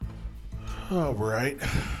All right.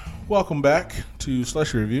 Welcome back to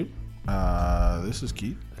Slushy Review. This is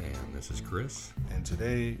Keith. And this is Chris. And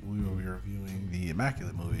today we will be reviewing the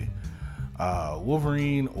immaculate movie,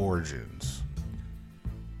 Wolverine Origins,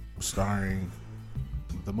 starring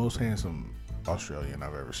the most handsome Australian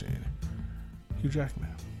I've ever seen, Hugh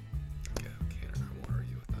Jackman. Yeah, I won't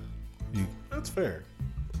argue with that. That's fair.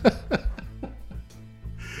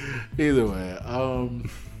 Either way,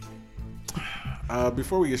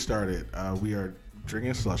 before we get started, we are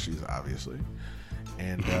drinking slushies, obviously,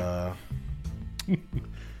 and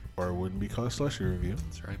or it wouldn't be called a slushy review.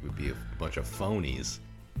 That's right, we'd be a bunch of phonies.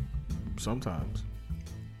 Sometimes.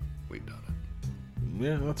 We've done it.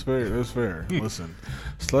 Yeah, that's fair. That's fair. Listen,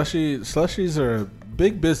 slushies are a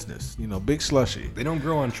big business. You know, big slushy. They don't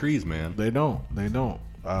grow on trees, man. They don't.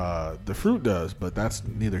 The fruit does, but that's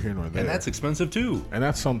neither here nor there. And that's expensive too. And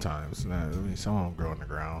that's sometimes. I mean, some of them grow in the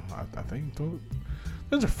ground. I think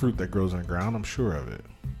there's a fruit that grows in the ground. I'm sure of it.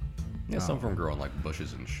 Yeah, some of them grow on like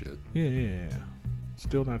bushes and shit. Yeah.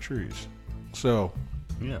 Still not trees. So,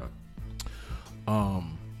 Yeah.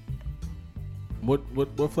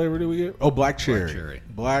 What flavor do we get? Oh, black cherry.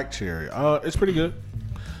 Black cherry. It's pretty good.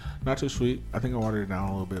 Not too sweet. I think I watered it down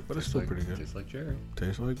a little bit, but it's still pretty good. Tastes like cherry.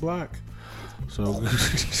 Tastes like black. So,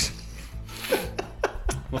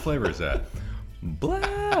 What flavor is that? Black.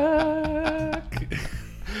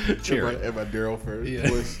 Cherry. Am I Daryl first? Yeah.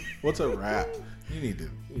 What's a rap? You need to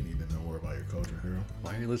know more about your culture, hero.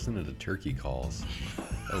 Why are you listening to turkey calls?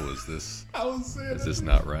 Oh, is this Is this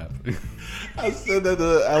not rap? I said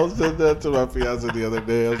that to my fiance the other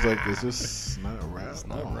day. I was like, "Is this not a rap? It's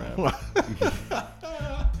not rap.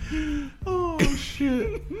 Oh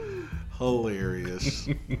shit! Hilarious.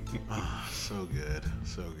 So good.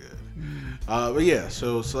 But yeah,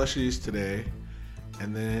 so slushies today,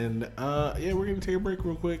 and then we're gonna take a break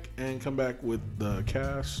real quick and come back with the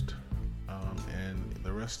cast and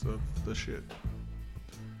the rest of the shit.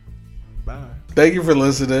 Bye. Thank you for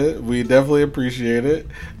listening. We definitely appreciate it.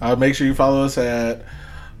 Make sure you follow us at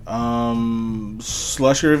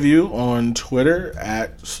Slushy Review on Twitter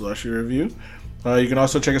at Slushy Review. You can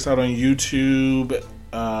also check us out on YouTube.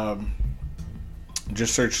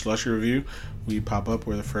 Just search Slushy Review. We pop up.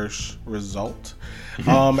 We're the first result.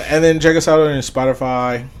 And then check us out on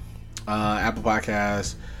Spotify, Apple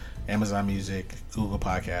Podcasts, Amazon Music, Google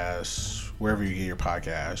Podcasts, wherever you get your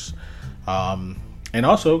podcasts. And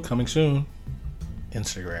also, coming soon,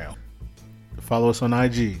 Instagram. Follow us on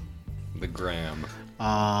IG. The gram.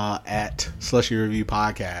 At Slushy Review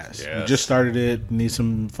Podcast. Yes. We just started it. Need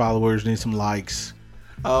some followers. Need some likes.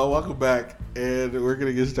 Welcome back. And we're going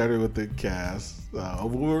to get started with the cast.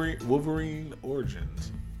 Wolverine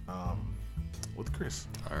Origins. With Chris.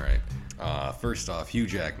 All right. First off, Hugh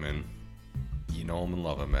Jackman. You know him and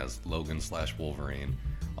love him as Logan/Wolverine.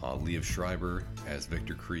 Liev Schreiber as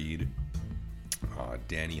Victor Creed.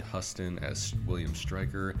 Danny Huston as William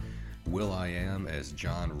Stryker. Will.i.am as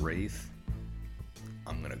John Wraith.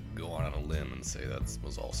 I'm going to go out on a limb and say that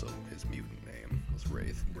was also his mutant name, was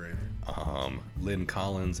Wraith. Lynn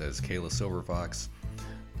Collins as Kayla Silverfox.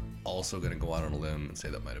 Also going to go out on a limb and say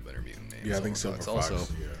that might have been her mutant name. Yeah, I think Silverfox.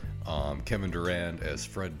 Also, Kevin Durand as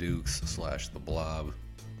Fred Dukes / The Blob.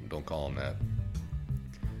 Don't call him that.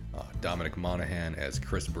 Dominic Monaghan as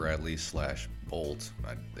Chris Bradley / Bolt.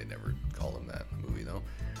 They never call him that in the movie, though.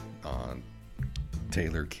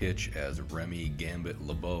 Taylor Kitsch as Remy Gambit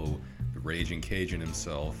LeBeau, the Raging Cajun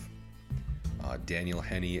himself. Daniel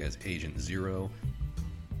Henney as Agent Zero.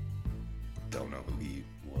 Don't know who he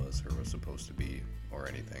was or was supposed to be or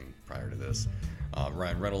anything prior to this.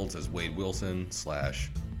 Ryan Reynolds as Wade Wilson /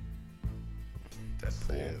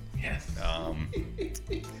 Deadpool. Yes.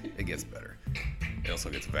 It gets better. It also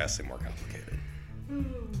gets vastly more complicated.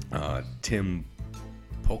 Tim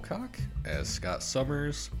Pocock as Scott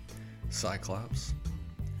Summers, Cyclops.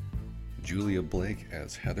 Julia Blake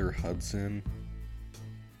as Heather Hudson.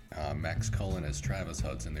 Max Cullen as Travis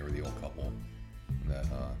Hudson. They were the old couple that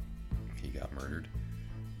he got murdered,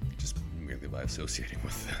 just merely by associating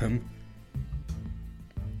with them.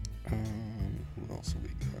 Who else have we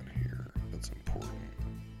got here that's important?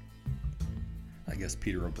 I guess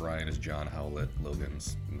Peter O'Brien as John Howlett,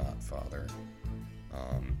 Logan's not father.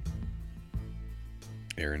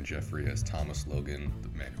 Aaron Jeffrey as Thomas Logan, the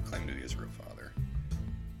man who claimed to be his real father.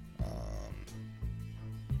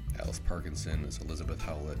 Alice Parkinson as Elizabeth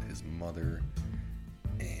Howlett, his mother.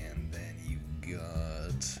 And then you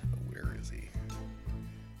got... Where is he?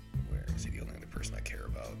 The only other person I care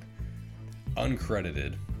about.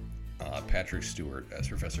 Uncredited, Patrick Stewart as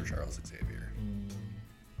Professor Charles Xavier.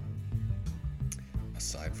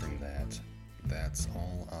 Aside from that, that's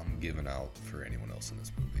all I'm giving out for anyone else in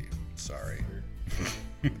this movie. sorry.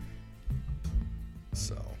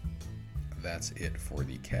 So that's it for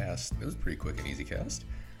the cast. It was a pretty quick and easy cast.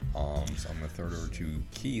 So I'm going to throw it over to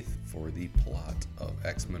Keith for the plot of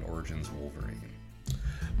X-Men Origins Wolverine.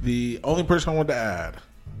 The only person I wanted to add,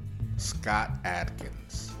 Scott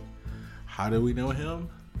Adkins. How do we know him?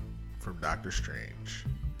 From Doctor Strange.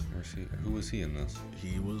 Who was he in this?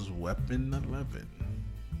 He was Weapon 11.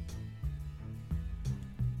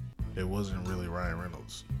 It wasn't really Ryan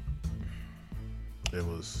Reynolds. It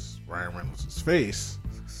was Ryan Reynolds' face.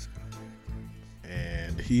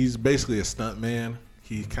 And he's basically a stunt man.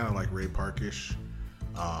 He's kind of like Ray Parkish.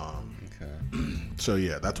 Okay. So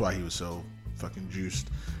yeah, that's why he was so fucking juiced,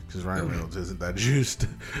 because Ryan Reynolds isn't that juiced.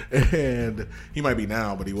 And he might be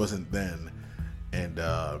now, but he wasn't then. And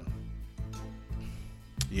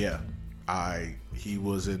yeah, he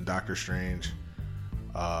was in Doctor Strange.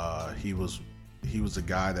 He was the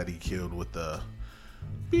guy that he killed with the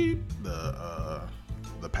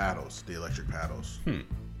paddles, the electric paddles.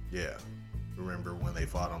 Yeah, remember when they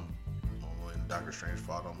fought him? When Doctor Strange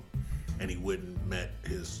fought him, and he wouldn't met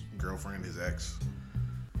his girlfriend, his ex.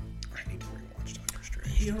 I need to rewatch Doctor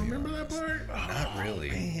Strange. You don't remember that part? Not really.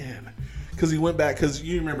 Man, because he went back. Because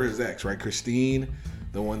you remember his ex, right? Christine,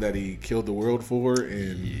 the one that he killed the world for.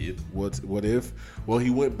 And Yep. What if? Well, he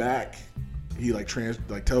went back. He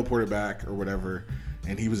teleported back or whatever.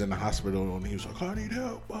 And he was in the hospital, and he was like, "I need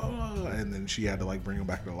help," blah, blah. And then she had to bring him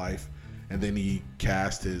back to life. And then he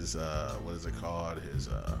cast his what is it called? His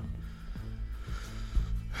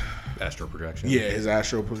Astral projection. yeah, his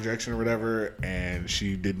astral projection or whatever. And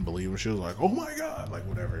she didn't believe him. She was like, "Oh my god,"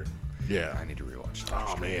 whatever. Yeah. I need to rewatch that.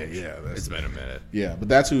 Oh man, yeah. It's been a minute. Yeah, but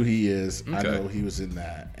that's who he is. Okay. I know he was in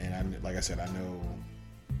that, and like I said, I know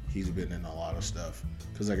he's been in a lot of stuff.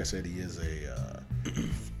 Because like I said, he is a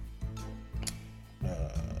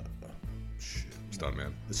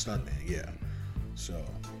Stuntman. the stuntman. Yeah. So,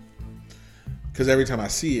 because every time I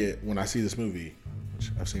see it, when I see this movie,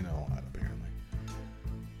 which I've seen it a lot apparently.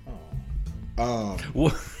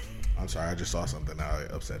 What? I'm sorry, I just saw something now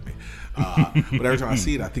it upset me. But every time I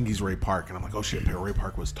see it, I think he's Ray Park, and I'm like, oh shit, Ray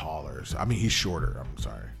Park was taller. I mean, he's shorter. I'm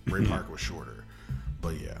sorry, Ray Park was shorter.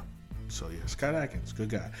 But yeah, so yeah, Scott Adkins, good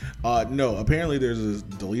guy. No, apparently there's a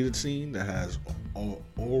deleted scene that has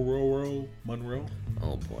Ororo Monroe.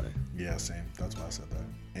 Oh boy. Yeah, same. That's why I said that.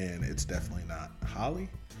 And it's definitely not Holly.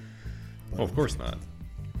 Oh, of course not.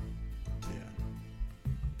 Yeah.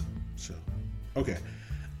 So, okay.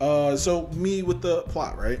 So me with the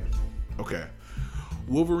plot, right? Okay.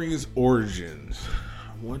 Wolverine's origins.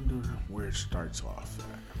 I wonder where it starts off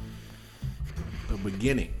at. The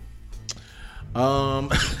beginning.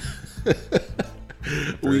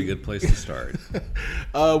 Very good place to start.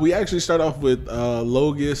 We actually start off with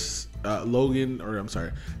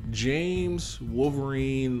James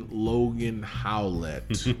Wolverine Logan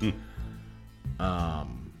Howlett.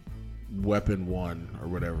 Weapon 1 or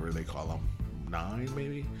whatever they call him. 9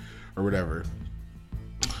 maybe? Or whatever.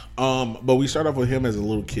 But we start off with him as a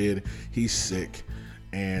little kid. He's sick.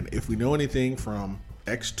 And if we know anything from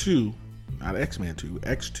X2, not X-Men 2,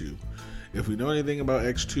 X2. If we know anything about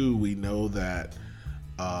X2, we know that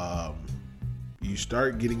you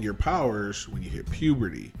start getting your powers when you hit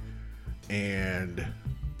puberty. And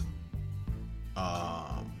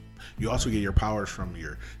you also get your powers from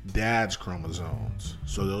your dad's chromosomes.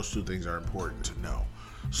 So those two things are important to know.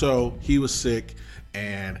 So he was sick,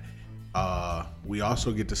 and we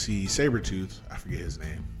also get to see Sabretooth. I forget his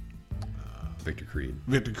name. Victor Creed.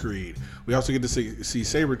 Victor Creed. We also get to see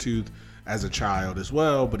Sabretooth as a child as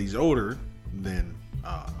well, but he's older than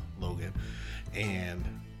Logan. And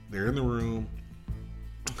they're in the room,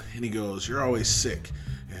 and he goes, "You're always sick."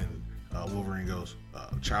 And Wolverine goes,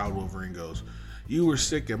 child Wolverine goes, "You were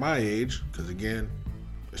sick at my age," because again,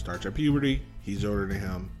 it starts at puberty. He's older than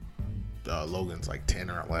him. Logan's like 10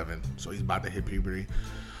 or 11, so he's about to hit puberty.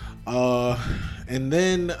 And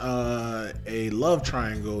then a love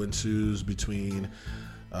triangle ensues between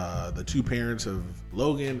the two parents of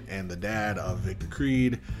Logan and the dad of Victor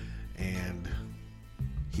Creed, and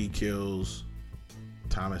he kills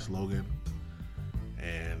Thomas Logan,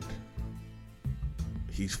 and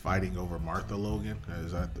he's fighting over Martha Logan.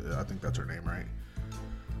 I think that's her name, right?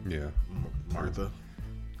 Yeah. Martha.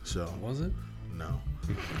 So Was it? no.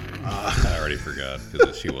 I already forgot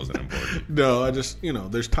because she wasn't important. No, I just,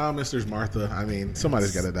 there's Thomas, there's Martha. I mean,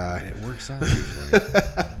 somebody's got to die. It works out usually.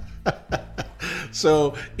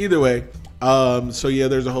 So either way, so yeah,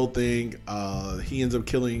 there's a whole thing. He ends up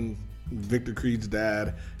killing Victor Creed's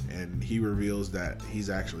dad, and he reveals that he's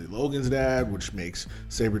actually Logan's dad, which makes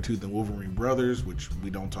Sabretooth and Wolverine brothers, which we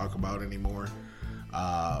don't talk about anymore.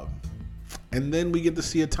 And then we get to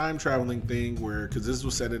see a time traveling thing where, because this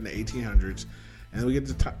was set in the 1800s, and we get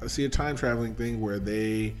to see a time traveling thing where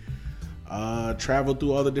they traveled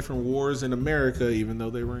through all the different wars in America, even though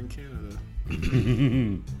they were in Canada.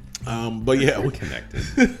 But yeah, We're connected.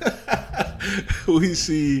 we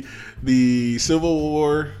see the Civil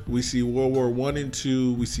War, we see World War I and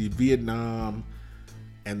II, we see Vietnam,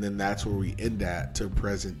 and then that's where we end at to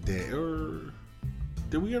present day. Or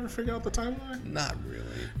did we ever figure out the timeline? Not really.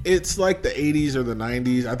 It's like the 80s or the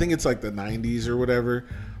 90s. I think it's like the 90s or whatever.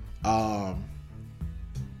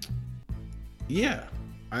 Yeah.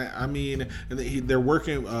 I mean, and they're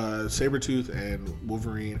working, Sabretooth and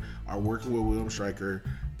Wolverine are working with William Stryker,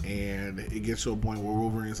 and it gets to a point where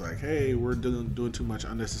Wolverine's like, hey, we're doing too much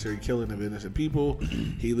unnecessary killing of innocent people.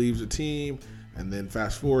 He leaves the team, and then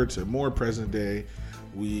fast forward to more present day,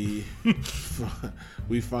 we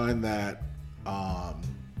find that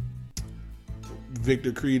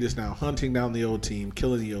Victor Creed is now hunting down the old team,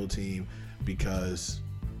 killing the old team because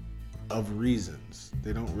of reasons.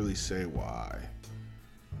 They don't really say why.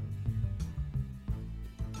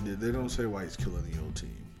 They don't say why he's killing the old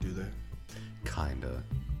team, do they? Kinda.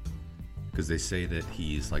 Because they say that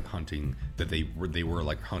he's like hunting, that they were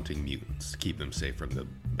like hunting mutants to keep them safe from the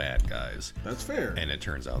bad guys. That's fair. And it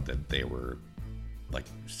turns out that they were like,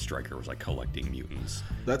 Stryker was like collecting mutants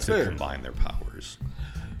That's to fair. combine their powers.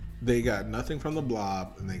 They got nothing from the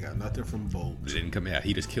Blob, and they got nothing from Bolt. They didn't come out.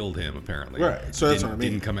 He just killed him apparently. Right. So that's what I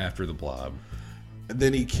mean. Didn't come after the Blob. And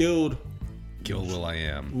then he killed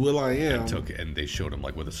Will.i.am. Will.i.am. And they showed him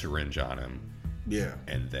like with a syringe on him. Yeah.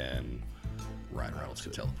 And then Ryan Reynolds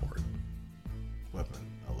could teleport. Weapon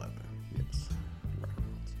 11. Yes. Ryan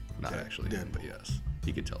Reynolds. Not actually, Deadpool. but yes.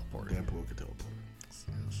 He could teleport. Deadpool could teleport.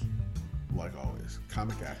 Yes. Like always.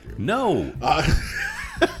 Comic accurate. No!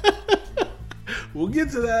 We'll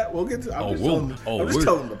get to that. I'm just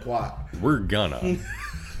telling the plot. We're gonna.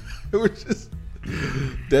 We're just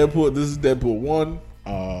Deadpool. This is Deadpool 1.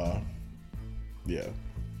 Yeah.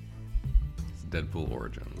 It's Deadpool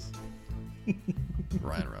Origins.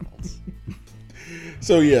 Ryan Reynolds.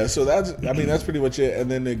 So yeah, so that's pretty much it. And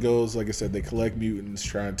then it goes, like I said, they collect mutants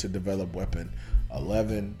trying to develop weapon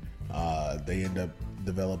 11. They end up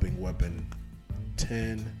developing weapon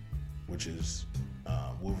 10, which is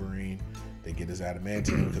Wolverine. They get his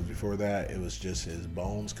adamantium because before that it was just his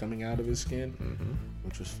bones coming out of his skin,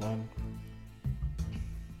 which was fun.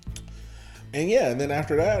 And yeah, and then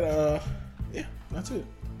after that, yeah, that's it.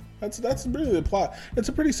 That's really the plot. It's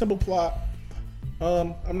a pretty simple plot.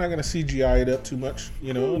 I'm not gonna CGI it up too much,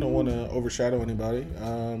 I don't want to overshadow anybody.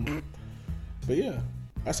 But yeah,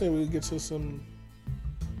 I say we get to some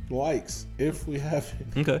likes if we have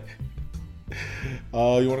it. Okay.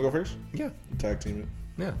 You want to go first? Yeah. Tag team it.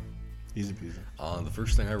 Yeah. Easy peasy. The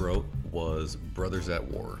first thing I wrote was Brothers at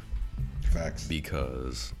War. Facts.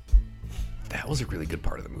 Because that was a really good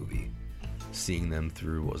part of the movie. Seeing them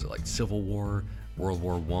through, was it like Civil War, World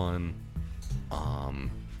War I,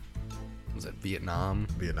 was it Vietnam?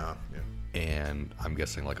 Vietnam, yeah. And I'm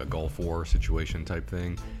guessing like a Gulf War situation type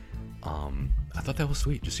thing. I thought that was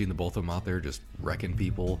sweet, just seeing the both of them out there just wrecking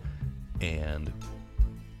people. And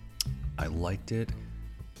I liked it.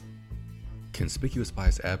 Conspicuous by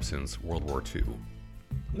its absence, World War II.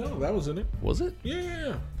 No, that was in it. Was it?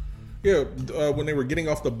 Yeah. When they were getting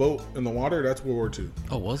off the boat in the water, that's World War II.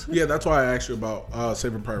 Oh, was it? Yeah, that's why I asked you about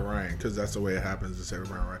Saving Private Ryan, because that's the way it happens in Saving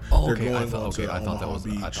Private Ryan. Oh, They're okay. I thought onto that Omaha was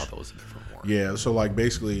Beach. a different war. Yeah, so like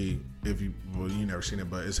basically, you never seen it,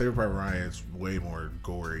 but in Saving Private Ryan, it's way more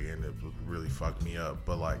gory and it really fucked me up.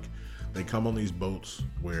 But like, they come on these boats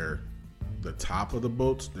where the top of the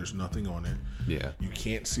boats, there's nothing on it. Yeah. You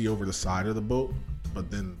can't see over the side of the boat, but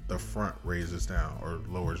then the front raises down or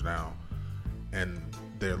lowers down, and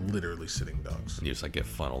they're literally sitting ducks. And you just like get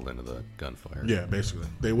funneled into the gunfire. Yeah, basically.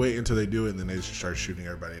 They wait until they do it, and then they just start shooting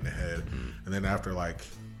everybody in the head. And then after like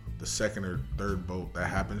the second or third boat that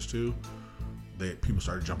happens to, people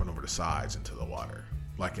start jumping over the sides into the water,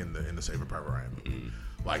 like in the Saving Private Ryan movie.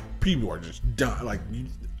 Like people are just dying. Like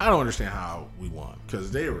I don't understand how we won,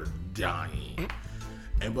 because they were dying.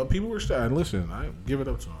 But people were starting. Listen, I give it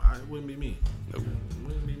up to them. It wouldn't be me. Nope. It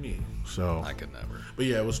wouldn't be me. So I could never. But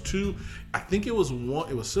yeah, it was two. I think it was one.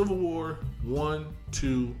 It was Civil War 1,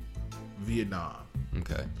 2, Vietnam.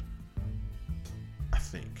 Okay. I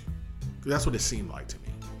think that's what it seemed like to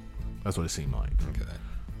me. That's what it seemed like. Okay.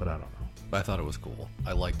 But I don't know. But I thought it was cool.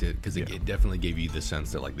 I liked it because it definitely gave you the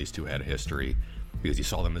sense that like these two had a history, because you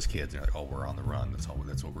saw them as kids and you're like, oh, we're on the run. That's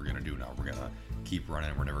what we're gonna do now. We're gonna keep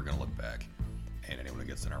running. We're never gonna look back. And anyone who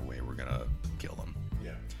gets in our way, we're gonna kill them.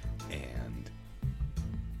 Yeah. And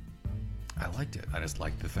I liked it. I just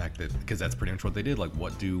liked the fact that, because that's pretty much what they did. Like,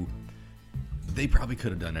 what do they probably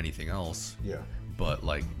could have done anything else. Yeah. But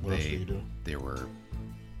like What else did you do? they were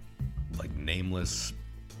like nameless,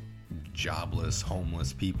 jobless,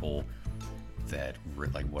 homeless people that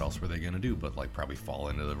like what else were they gonna do but like probably fall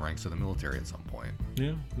into the ranks of the military at some point.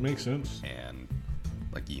 Yeah, makes sense. And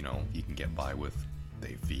like, you know, you can get by with,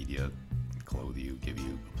 they feed you, clothe you, give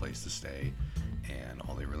you a place to stay, and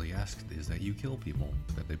all they really ask is that you kill people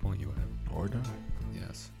that they point you at. Or die.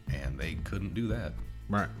 Yes. And they couldn't do that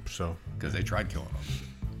Right. So because they tried killing them.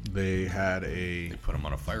 they had a. They put them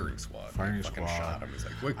on a firing squad. Firing They fucking squad. shot him. He's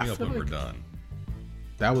like, wake I me up feel when we're like- done.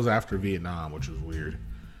 That was after Vietnam, which was weird,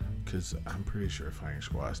 because I'm pretty sure firing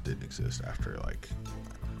squads didn't exist after like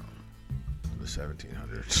the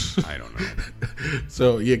 1700s. I don't know.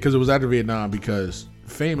 So yeah, because it was after Vietnam. Because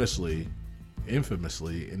infamously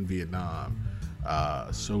in Vietnam,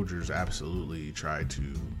 soldiers absolutely tried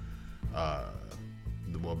to,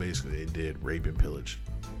 well, basically they did rape and pillage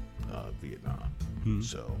Vietnam.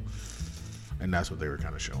 So, and that's what they were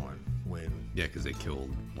kind of showing when. Yeah, because they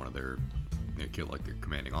killed one of their, they killed like their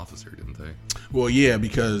commanding officer, didn't they? Well, yeah,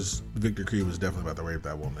 because Victor Creed was definitely about to rape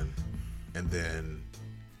that woman, and then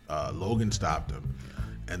Logan stopped him,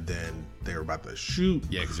 and then they were about to shoot.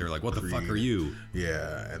 Yeah, because they were like, what the fuck Creed. are you?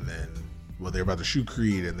 Yeah, and then they were about to shoot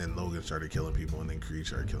Creed, and then Logan started killing people, and then Creed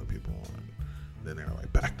started killing people, and then they were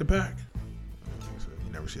like back to back. So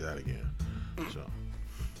you never see that again. So.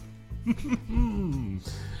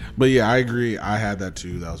 But yeah, I agree. I had that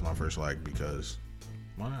too. That was my first like because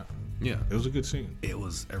why not? Yeah. It was a good scene. It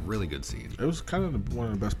was a really good scene. It was kind of one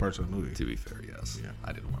of the best parts of the movie. To be fair, yes. Yeah.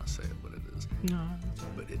 I didn't want to say it, but it is. No,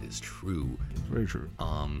 But it is true. it's very true.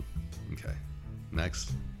 Okay.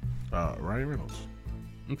 Next. Ryan Reynolds.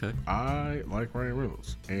 Okay. I like Ryan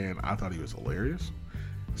Reynolds, and I thought he was hilarious,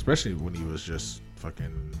 especially when he was just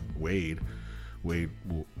fucking Wade.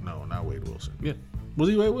 No, not Wade Wilson. Yeah. Was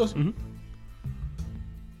he Wade Wilson? Mm-hmm.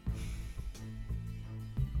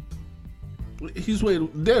 He's Wade.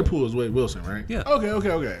 Deadpool is Wade Wilson, right? Yeah. Okay. I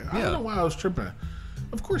Yeah. don't know why I was tripping.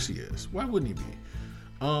 Of course he is. Why wouldn't he be?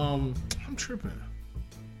 I'm tripping.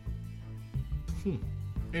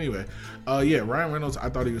 Anyway, yeah, Ryan Reynolds. I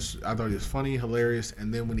thought he was funny, hilarious,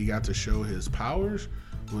 and then when he got to show his powers,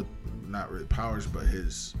 with not really powers, but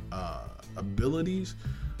his abilities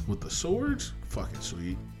with the swords, fucking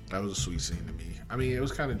sweet. That was a sweet scene to me. I mean, it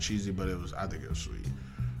was kind of cheesy, but I think it was sweet.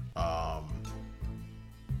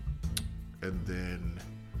 And then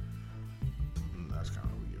that's kind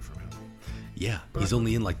of what we get from him. Yeah. He's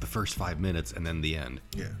only in like the first 5 minutes and then the end.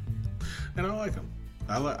 Yeah, and I like him.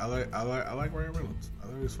 I like Ryan Reynolds. I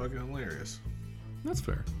think he was fucking hilarious. That's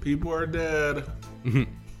fair. People are dead.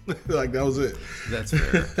 Like that was it. That's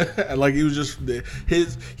fair. Like he was just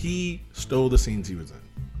he stole the scenes he was in.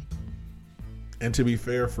 And to be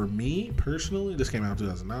fair, for me personally, this came out in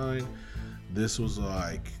 2009. This was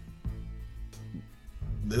like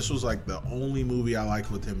the only movie I liked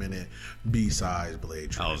with him in it besides Blade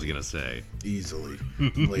Trinity. I was gonna say Easily.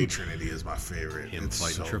 Blade Trinity is my favorite. him It's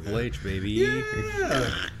fighting so Triple good. H, baby.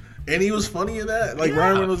 Yeah. And he was funny in that. Like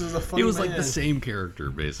Ryan Reynolds is a funny He was man. like the same character,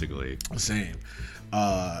 basically. Same.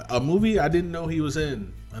 A movie I didn't know he was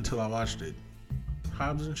in until I watched it.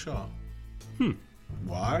 Hobbs and Shaw.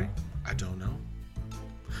 Why? I don't know.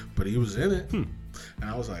 But he was in it. And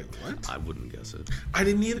I was like, what? I wouldn't guess it. I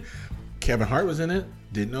didn't either. Kevin Hart was in it.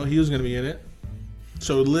 Didn't know he was going to be in it.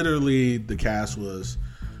 So literally the cast was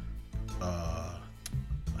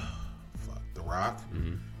The Rock,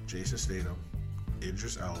 Jason Statham,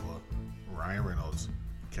 Idris Elba, Ryan Reynolds,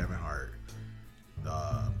 Kevin Hart.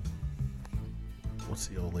 What's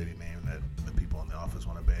the old lady name that the people in the office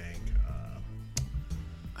want to bang?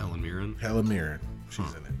 Helen Mirren. Helen Mirren.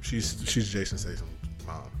 She's in it. She's Jason Statham's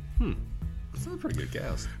mom. That's a pretty good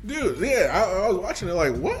cast. Dude, yeah, I was watching it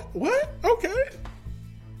like, what? Okay.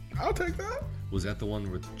 I'll take that. Was that the one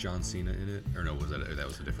with John Cena in it? Or no, was that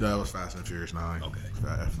was a different That was Fast and Furious 9. Okay.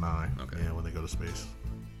 F9. Okay. Yeah, when they go to space.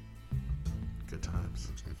 Good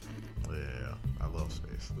times. Yeah, I love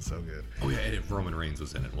space. It's so good. Oh yeah, and Roman Reigns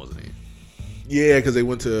was in it, wasn't he? Yeah, because they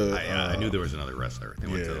went to... I knew there was another wrestler. They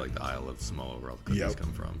went to yeah. like the Isle of Samoa where all the cookies Yep.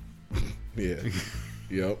 come from. Yeah.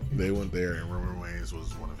 Yep. They went there, and Roman Reigns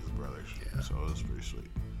was one of his brothers. Yeah. So it was pretty sweet.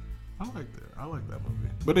 I like that movie.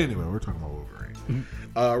 But anyway, we're talking about Wolverine.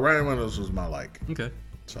 Ryan Reynolds was my like. Okay.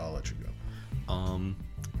 So I'll let you go.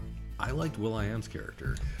 I liked Will.i.am's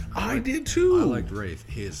character. I did too. I liked Wraith.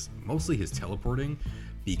 Mostly his teleporting,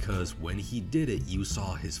 because when he did it, you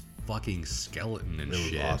saw his fucking skeleton and It was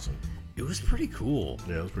shit. awesome. It was pretty cool.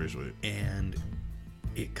 Yeah, it was pretty sweet. And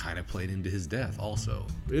it kind of played into his death also.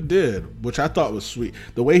 It did, which I thought was sweet.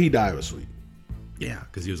 The way he died was sweet. Yeah,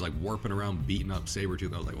 because he was like warping around, beating up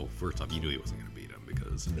Sabretooth. I was like, well, first off, you knew he wasn't going to beat him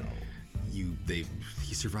because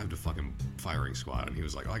he survived a fucking firing squad, and he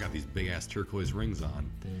was like, oh, I got these big ass turquoise rings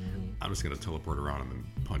on. I'm just going to teleport around him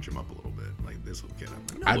and punch him up a little bit. Like, this will get him.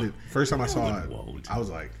 No, first time I saw it, I was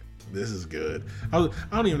like, this is good. I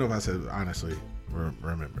don't even know if I said, honestly,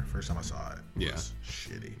 remember. First time I saw it was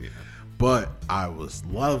shitty. Yeah. But I was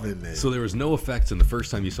loving it. So there was no effects in the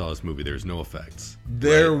first time you saw this movie. There was no effects.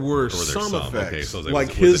 There were some effects. Okay, so was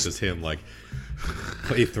it just him like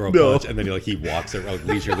he throw a punch and then he walks around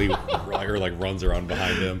leisurely or like runs around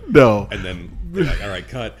behind him. No, and then you're like, all right,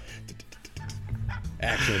 cut.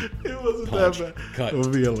 Action. It wasn't punch, that bad. Cut. It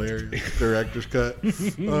would be hilarious. Director's cut.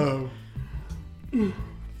 No,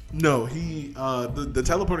 the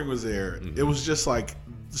teleporting was there. Mm-hmm. It was just like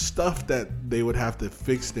stuff that they would have to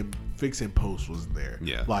fix in post was there.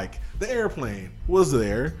 Yeah. Like the airplane was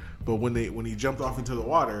there, but when he jumped off into the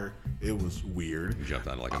water, it was weird. He jumped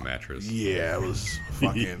onto like a mattress. Yeah, it was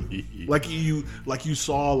fucking like you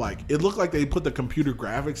saw like it looked like they put the computer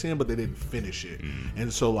graphics in, but they didn't finish it.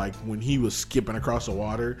 And so like when he was skipping across the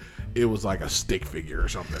water, it was like a stick figure or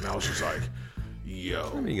something. I was just like,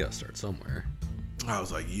 yo. I mean, you gotta start somewhere. I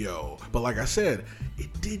was like, yo. But like I said, it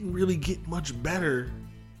didn't really get much better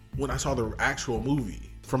when I saw the actual movie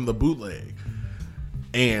from the bootleg.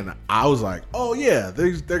 And I was like, oh yeah,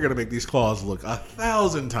 they're going to make these claws look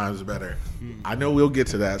 1,000 times better. I know we'll get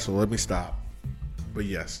to that, so let me stop. But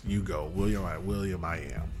yes, you go. William, I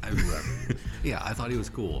am. Yeah, I thought he was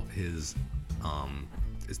cool.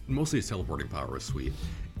 Mostly his teleporting power was sweet.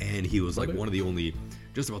 And he was like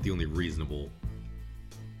just about the only reasonable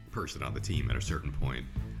person on the team at a certain point,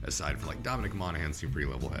 aside from like Dominic Monaghan seemed pretty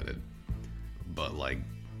level-headed, but like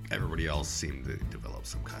everybody else seemed to develop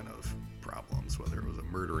some kind of problems, whether it was a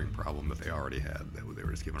murdering problem that they already had that they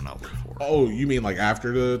were just given an outlet for. Oh, you mean like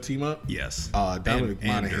after the team up? Yes. Dominic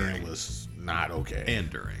Monaghan was not okay. And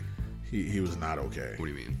during. He was not okay. What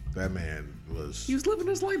do you mean? That man was... He was living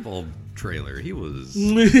his light bulb trailer. He was...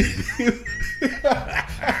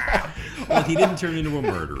 Well, he didn't turn into a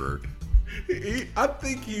murderer. I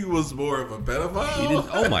think he was more of a pedophile.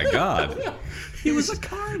 Oh my god. He was a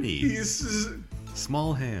carny. He's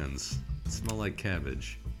small hands. Smell like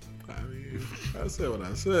cabbage. I mean, I said what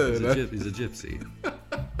I said. He's a gypsy.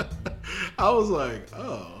 I was like,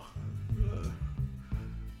 oh.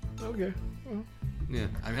 Okay. Well. Yeah.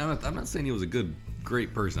 I mean, I'm not saying he was a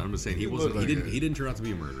great person. I'm just saying he didn't turn out to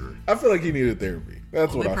be a murderer. I feel like he needed therapy.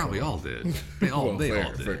 That's what I probably feel. all did. They all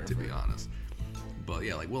did, fair. To be honest. But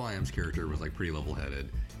yeah, like Will.i.am's character was like pretty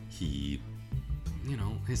level-headed. He,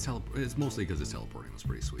 it's mostly because his teleporting was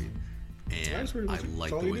pretty sweet, and I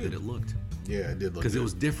liked the way that it looked. Yeah, it did look because it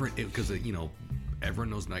was different. Because everyone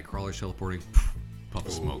knows Nightcrawler's teleporting, puff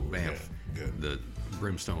of smoke, bam, yeah, the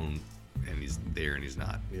brimstone, and he's there and he's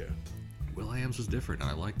not. Yeah, Will.i.am's was different, and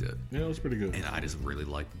I liked it. Yeah, it was pretty good. And I just really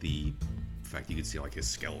liked the fact you could see like his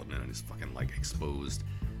skeleton and his fucking like exposed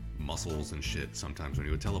muscles and shit sometimes when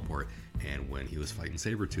he would teleport, and when he was fighting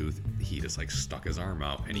Sabretooth, he just like stuck his arm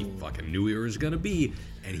out and he fucking knew where it was gonna be,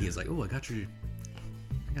 and he was like, oh,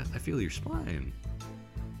 I feel your spine.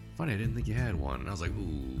 Funny, I didn't think you had one. And I was like,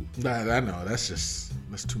 ooh. I know, that's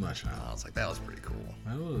too much now. I was like, that was pretty cool.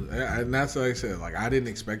 And that's like I said, like I didn't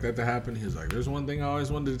expect that to happen. He was like, there's one thing I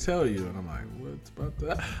always wanted to tell you, and I'm like, what's about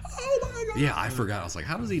that? Oh my god. Yeah, I forgot. I was like,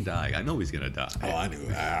 how does he die? I know he's gonna die. Oh, I knew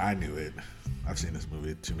it. I knew it. I've seen this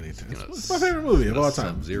movie too many times. It's my favorite movie of all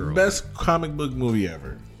time. Sub-Zero. Best comic book movie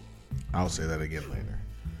ever. I'll say that again later.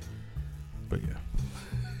 But yeah.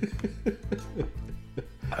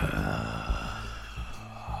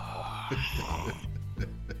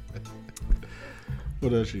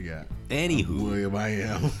 What else you got? Anywho. William, I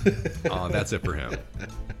am. Oh, that's it for him.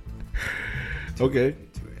 Okay.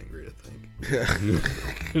 Too angry to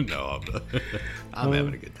think. No, I'm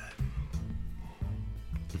having a good time.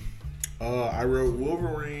 I wrote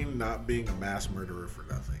Wolverine not being a mass murderer for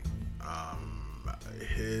nothing.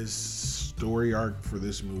 His story arc for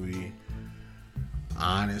this movie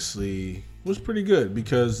honestly was pretty good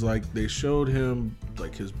because like they showed him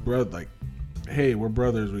like his brother, like, hey, we're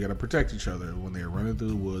brothers, we gotta protect each other when they were running through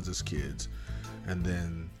the woods as kids. And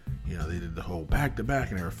then they did the whole back to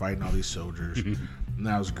back and they were fighting all these soldiers and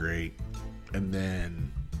that was great. And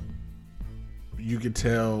then you could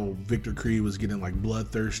tell Victor Creed was getting like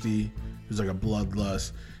bloodthirsty. He was like a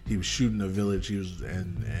bloodlust. He was shooting a village. He was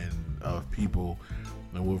and of people.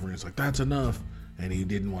 And Wolverine's like, that's enough. And he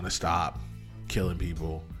didn't want to stop killing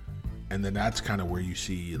people. And then that's kind of where you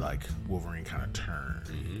see like Wolverine kind of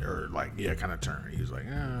turn, or like kind of turn. He was like,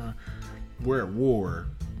 we're at war,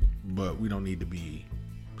 but we don't need to be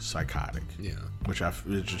psychotic. Yeah, which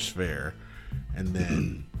is just fair. And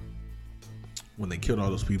then when they killed all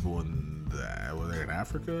those people were they in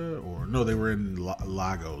Africa or no? They were in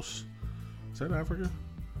Lagos. Is that Africa?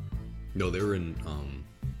 No, they were in.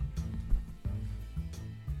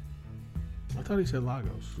 I thought he said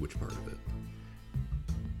Lagos. Which part of it?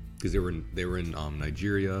 Because they were in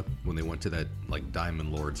Nigeria when they went to that like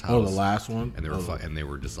Diamond Lord's house. Oh, the last one. And they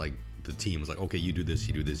were just like the team was like, okay, you do this,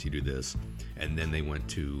 you do this, you do this, and then they went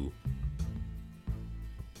to.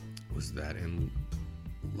 Was that in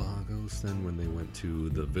Lagos then when they went to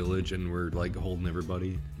the village and were like holding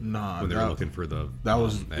everybody? Nah, when they were looking for the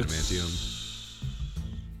adamantium.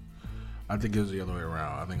 I think it was the other way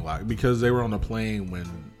around. I think because they were on the plane when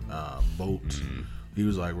boat. He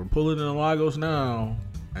was like, "We're pulling in Lagos now,"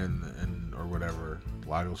 and or whatever.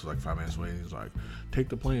 Lagos was like 5 minutes away. And he's like, "Take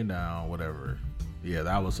the plane down, whatever." Yeah,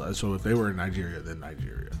 that was so. If they were in Nigeria, then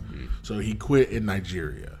Nigeria. So he quit in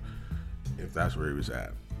Nigeria, if that's where he was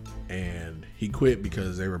at. And he quit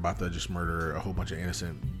because they were about to just murder a whole bunch of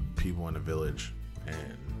innocent people in the village,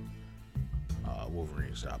 and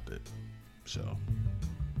Wolverine stopped it. So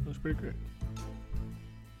it was pretty great.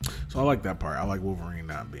 So I like that part. I like Wolverine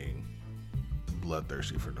not being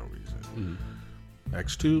bloodthirsty for no reason.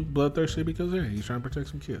 X2 bloodthirsty because he's trying to protect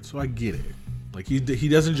some kids. So I get it. Like he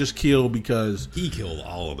doesn't just kill because he killed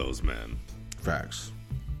all of those men. Facts.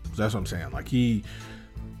 So that's what I'm saying. Like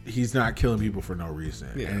he's not killing people for no reason,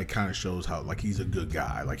 and it kind of shows how like he's a good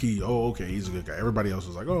guy. Like he's a good guy. Everybody else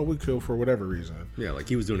is like, oh, we kill for whatever reason. Yeah, like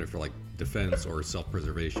he was doing it for like defense or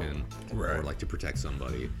self-preservation, or like to protect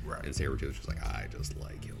somebody. Right. And Sabretooth was just like, I just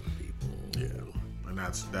like killing people. Yeah, and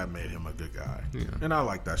that made him a good guy. Yeah, and I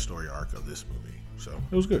like that story arc of this movie, so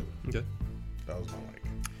it was good. Okay, that was my like.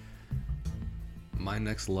 My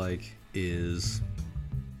next like is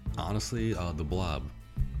honestly the Blob.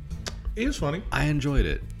 It was funny. I enjoyed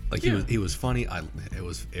it. Like he was funny.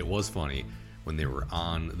 It was funny when they were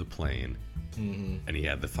on the plane, and he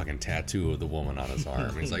had the fucking tattoo of the woman on his arm.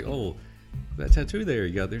 And he's like, "Oh, that tattoo there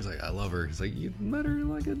you got there." He's like, "I love her." He's like, "You met her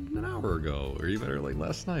like an hour ago, or you met her like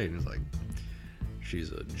last night." And he's like,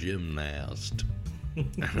 "She's a gymnast."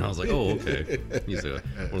 And I was like, "Oh, okay." He's one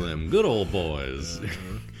of them good old boys.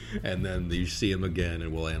 And then you see him again,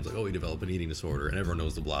 and Will.i.am's like, "Oh, he developed an eating disorder," and everyone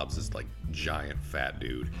knows the Blob's this like giant fat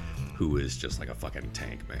dude who is just like a fucking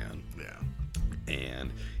tank man. Yeah.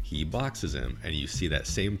 And he boxes him, and you see that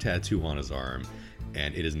same tattoo on his arm,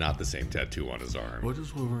 and it is not the same tattoo on his arm. What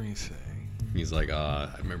does Wolverine say? He's like, I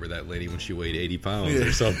remember that lady when she weighed 80 pounds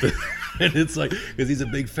or something. And it's like, because he's a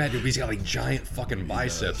big fat dude, but he's got like giant fucking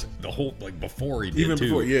biceps. The whole, like before he did even too.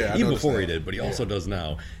 Before, yeah, even before he did, but he also does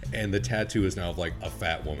now. And the tattoo is now of like a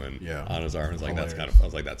fat woman on his arm. It's like, that's kind of, I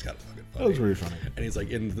was like, that's kind of fucking funny. That was really funny. And he's like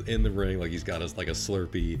in the ring, like he's got us like a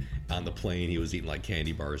Slurpee on the plane. He was eating like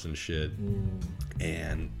candy bars and shit.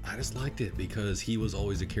 And I just liked it because he was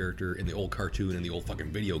always a character in the old cartoon and the old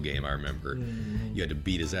fucking video game. I remember you had to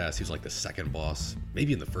beat his ass. He was like the second boss,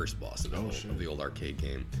 maybe in the first boss of the old arcade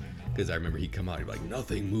game. Because I remember he'd come out, he'd be like,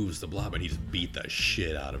 nothing moves the Blob, and he just beat the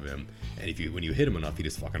shit out of him. And when you hit him enough, he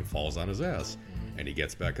just fucking falls on his ass, and he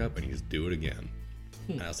gets back up and he just do it again.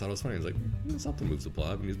 And I just thought it was funny. He's like, something moves the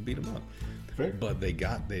Blob, and he just beat him up. Fair. But he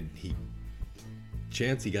got his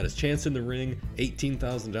chance in the ring,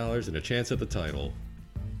 $18,000 and a chance at the title,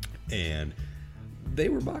 and they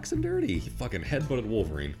were boxing dirty. He fucking headbutted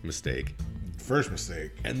Wolverine, mistake. First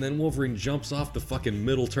mistake. And then Wolverine jumps off the fucking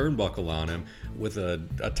middle turnbuckle on him with a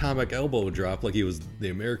atomic elbow drop like he was the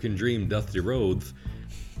American Dream, Death to Rhodes,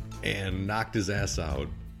 and knocked his ass out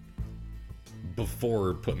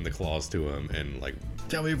before putting the claws to him and like,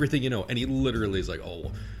 tell me everything you know. And he literally is like,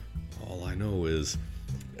 oh, all I know is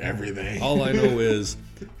everything. All I know is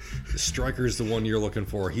Stryker's the one you're looking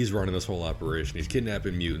for. He's running this whole operation. He's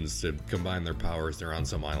kidnapping mutants to combine their powers. They're on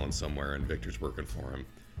some island somewhere, and Victor's working for him.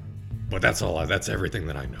 But that's everything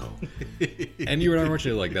that I know. And you and I were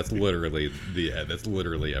actually like, that's literally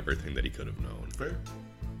everything that he could have known. Fair.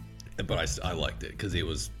 But I liked it because it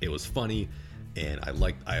was funny, and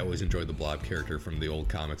I always enjoyed the Blob character from the old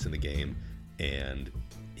comics in the game, and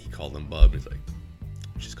he called him Bub, and he's like,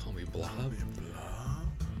 just call me Blob.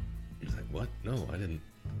 He's like, what? No, I didn't.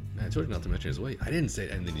 Man, I told you not to mention his weight. I didn't say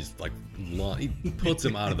it. And then he's like, he puts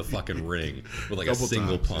him out of the fucking ring with like a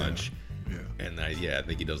single punch. Yeah. And I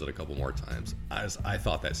think he does it a couple more times. I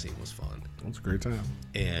thought that scene was fun. It's a great time.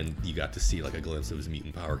 And you got to see like a glimpse of his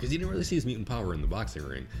mutant power, because you didn't really see his mutant power in the boxing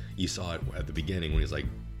ring. You saw it at the beginning when he's like,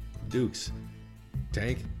 Dukes,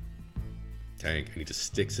 tank, and he just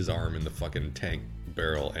sticks his arm in the fucking tank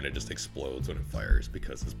barrel, and it just explodes when it fires,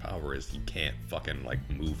 because his power is you can't fucking like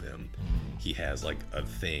move him. He has like a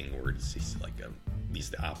thing where he's like he's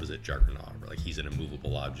the opposite Juggernaut, where like he's an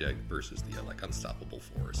immovable object versus the like unstoppable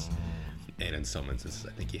force. And in some instances,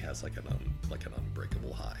 I think he has like an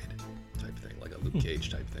unbreakable hide type thing, like a Luke Cage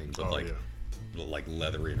type thing, but like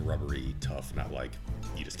leathery and rubbery, tough, not like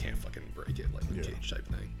you just can't fucking break it like Luke Cage type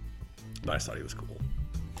thing. But I just thought he was cool.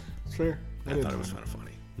 It's fair. I thought it was kind of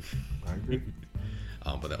funny. I agree.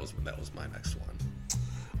 But that was my next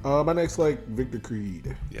one. My next, like, Victor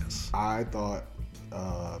Creed. Yes. I thought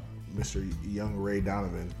Mr. Young Ray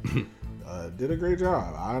Donovan did a great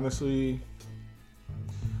job. Honestly,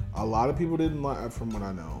 a lot of people didn't like, from what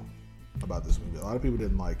I know about this movie, a lot of people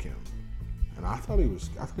didn't like him, and I thought he was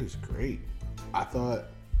great. I thought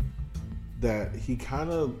that he kind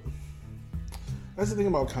of, that's the thing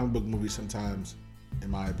about comic book movies sometimes, in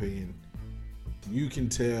my opinion, you can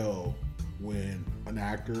tell when an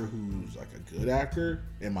actor who's like a good actor,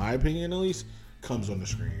 in my opinion at least, comes on the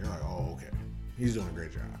screen. You're like, oh, okay, he's doing a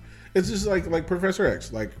great job. It's just like Professor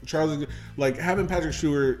X, like Charles, like having Patrick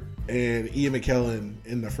Stewart and Ian McKellen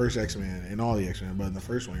in the first X-Men and all the X-Men, but in the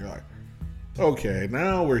first one, you're like, okay,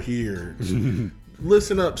 now we're here.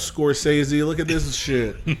 Listen up, Scorsese. Look at this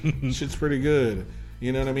shit. Shit's pretty good.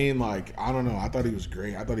 You know what I mean? Like, I don't know. I thought he was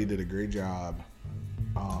great. I thought he did a great job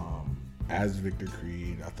as Victor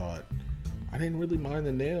Creed. I didn't really mind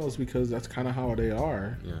the nails because that's kind of how they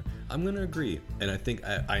are. Yeah, I'm gonna agree, and I think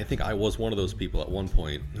I was one of those people at one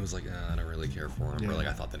point who was like, I don't really care for him, or like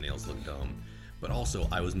I thought the nails looked dumb, but also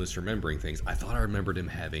I was misremembering things. I thought I remembered him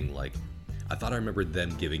having like, I thought I remembered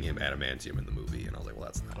them giving him adamantium in the movie, and I was like, well,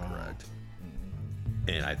 that's not correct.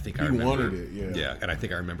 And I think I remember, wanted it, yeah. And I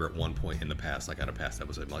think I remember at one point in the past, like on a past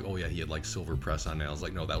episode, I'm like, oh yeah, he had like silver press on nails.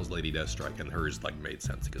 Like, no, that was Lady Deathstrike, and hers like made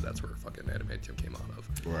sense because that's where fucking adamantium came out of.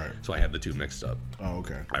 Right. So I had the two mixed up. Oh,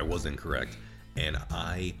 okay. I was incorrect, and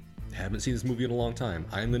I haven't seen this movie in a long time.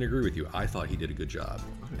 I'm gonna agree with you. I thought he did a good job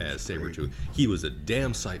as Sabretooth. He was a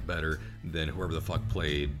damn sight better than whoever the fuck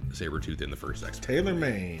played Sabretooth in the first X-Men. Taylor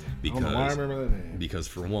Mane. Because, I don't know why I remember that name. Because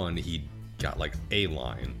for one, he got like a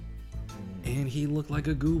line. And he looked like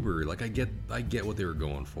a goober. Like I get what they were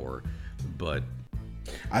going for, but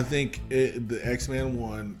I think the X-Men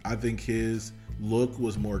one, I think his look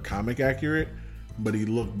was more comic accurate, but he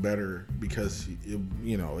looked better because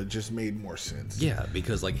it just made more sense. Yeah,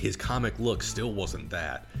 because like his comic look still wasn't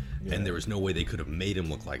that, and there was no way they could have made him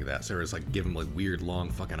look like that. So it was like give him like weird long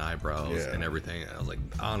fucking eyebrows and everything. And I was like,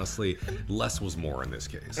 honestly, less was more in this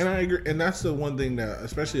case. And I agree, and that's the one thing that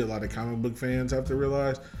especially a lot of comic book fans have to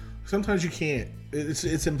realize. Sometimes you can't.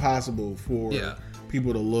 It's impossible for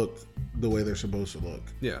people to look the way they're supposed to look.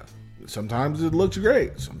 Yeah. Sometimes it looks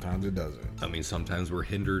great. Sometimes it doesn't. I mean, sometimes we're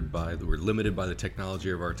limited by the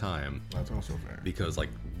technology of our time. That's also fair. Because like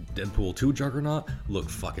Deadpool 2 Juggernaut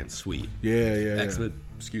looked fucking sweet. Yeah.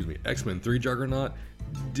 X-Men 3 Juggernaut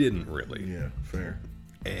didn't really. Yeah, fair.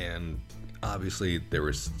 And obviously there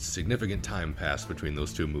was significant time passed between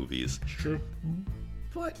those two movies. It's true.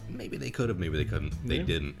 But maybe they could have, maybe they couldn't. They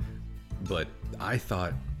didn't. But I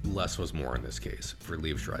thought less was more in this case for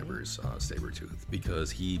Liev Schreiber's Sabretooth,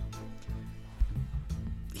 because he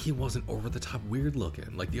wasn't over the top weird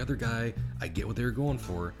looking. Like the other guy, I get what they were going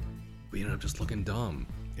for, but he ended up just looking dumb.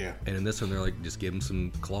 Yeah. And in this one, they're like, just give him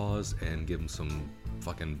some claws and give him some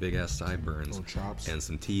fucking big ass sideburns chops and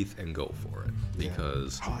some teeth and go for it.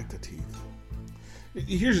 Because I like the teeth.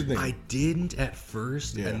 Here's the thing. I didn't at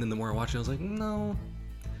first, and then the more I watched it, I was like, no.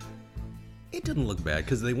 It didn't look bad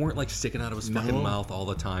because they weren't like sticking out of his fucking mouth all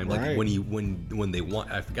the time. Like when they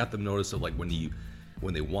want, I forgot to notice of like when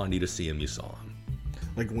they wanted you to see him, you saw him.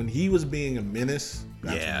 Like when he was being a menace.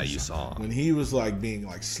 You saw him. When he was like being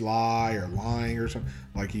like sly or lying or something,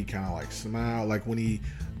 like he kind of like smiled. Like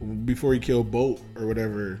before he killed Bolt or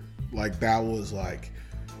whatever, like that was like,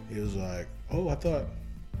 he was like, oh, I thought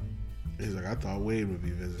Wade would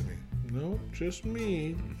be visiting me. No, just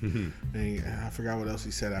me. And I forgot what else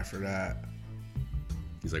he said after that.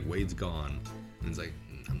 He's like, Wade's gone. And he's like,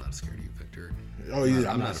 I'm not scared of you, Victor. Oh, yeah,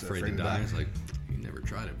 I'm not afraid to die. He's like, you never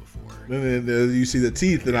tried it before. And then you see the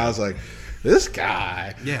teeth, and I was like, this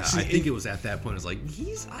guy. Yeah, see, I think it was at that point. It's like,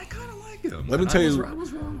 I kind of like him. Let me tell you, I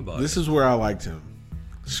was wrong about this it. is where I liked him.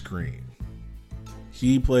 Scream.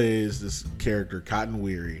 He plays this character, Cotton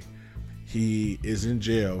Weary. He is in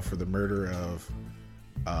jail for the murder of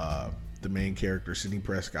the main character, Sidney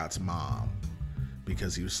Prescott's mom,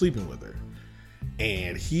 because he was sleeping with her.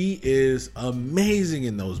 And he is amazing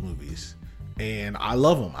in those movies. And I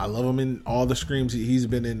love him. I love him in all the Screams. He's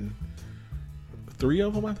been in 3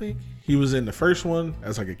 of them, I think. He was in the first one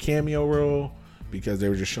as like a cameo role because they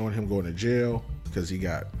were just showing him going to jail because he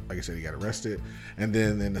got, like I said, he got arrested. And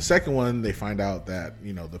then in the second one, they find out that,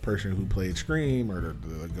 the person who played Scream or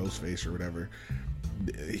the Ghostface or whatever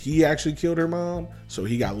he actually killed her mom, so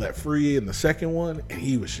he got let free in the second one, and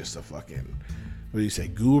he was just a fucking, what do you say,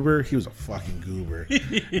 goober? He was a fucking goober.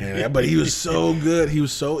 But he was so good. He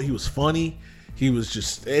was funny. He was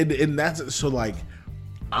just, and that's, so like,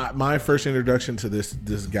 my first introduction to this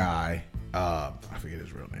guy, I forget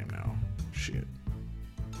his real name now. Shit.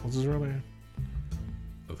 What's his real name?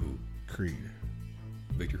 Of who? Creed.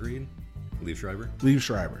 Victor Creed? Liev Schreiber? Liev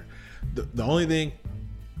Schreiber. The only thing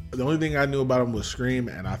I knew about him was Scream,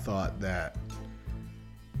 and I thought that,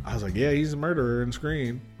 I was like, yeah, he's a murderer in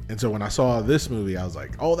Scream. And so when I saw this movie, I was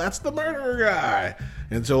like, oh, that's the murderer guy.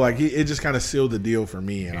 And so like it just kind of sealed the deal for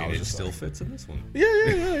me. And I was it just still like, fits in this one.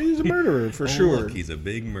 Yeah, he's a murderer for sure. Look, he's a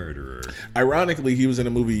big murderer. Ironically, he was in a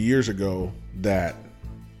movie years ago that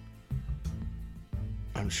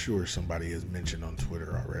I'm sure somebody has mentioned on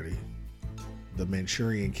Twitter already. The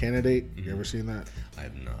Manchurian Candidate. You ever seen that? I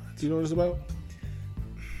have not. Do you know what it's about?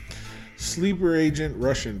 Sleeper agent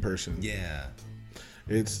Russian person. Yeah.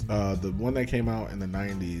 It's the one that came out in the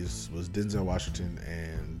 90s was Denzel Washington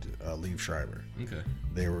and Liev Schreiber. Okay.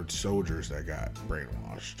 They were soldiers that got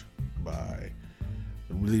brainwashed by,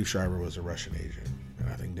 Liev Schreiber was a Russian agent, and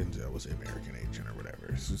I think Denzel was the American agent or whatever.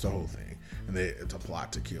 It's the whole thing. And it's a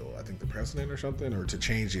plot to kill, I think, the president or something, or to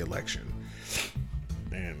change the election.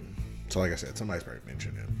 And so, like I said, somebody's probably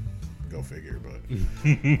mentioned him. Go figure,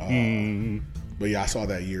 but yeah, I saw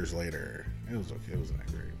that years later. It was okay. It wasn't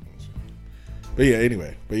that great. But yeah,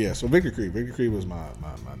 anyway. But yeah, so Victor Creed. Victor Creed was my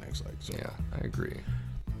next like. So yeah, I agree.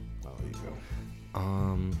 I'll let you go.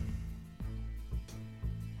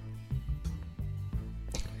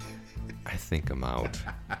 I think I'm out.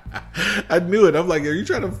 I knew it. I'm like, are you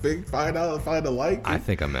trying to find a like? I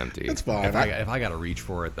think I'm empty. That's fine. If I got to reach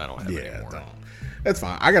for it, I don't have any more. Don't. That's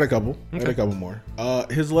fine. I got a couple. Okay. I got a couple more.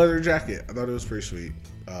 His leather jacket. I thought it was pretty sweet.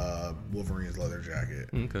 Wolverine's leather jacket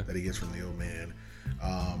that he gets from the old man.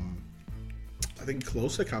 I think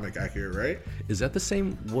close to comic accurate, right? Is that the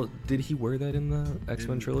same? What did he wear that in the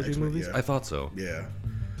X-Men trilogy movies? Yeah. I thought so. Yeah.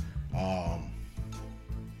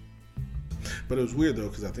 But it was weird though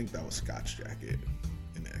because I think that was Scott's jacket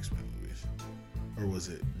in the X-Men movies, or was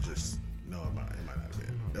it just no? It might not have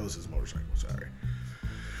been. That was his motorcycle. Sorry.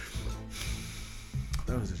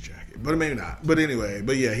 That was his jacket, but maybe not. But anyway,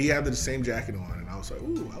 yeah, he had the same jacket on, and I was like,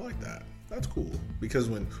 ooh, I like that. That's cool. Because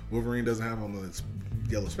when Wolverine doesn't have on the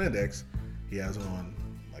yellow spandex, he has on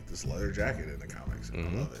like this leather jacket in the comics, and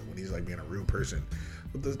I love it when he's like being a real person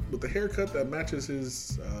with the haircut that matches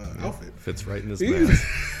his outfit. Fits right in his mask.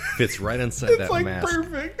 Fits right inside that like mask.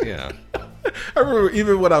 Perfect. Yeah. I remember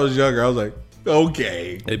even when I was younger, I was like,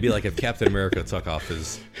 okay. It'd be like if Captain America took off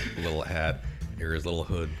his little hat or his little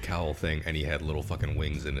hood cowl thing, and he had little fucking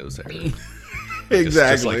wings in his hair.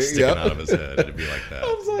 Exactly. Just like sticking out of his head. It'd be like that. I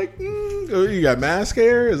was like, you got mask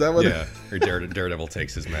hair? Is that what? Yeah. Or Daredevil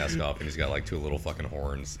takes his mask off and he's got like two little fucking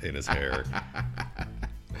horns in his hair.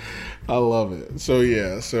 I love it. So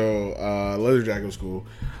yeah, leather jacket was cool.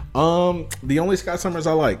 The only Scott Summers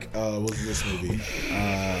I like was this movie.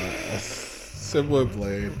 Simple and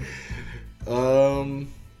plain.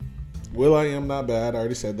 Will I Am not bad. I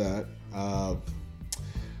already said that.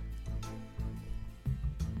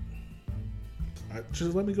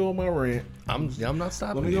 Just let me go on my rant. I'm not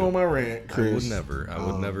stopping. Let me go on my rant, Chris. I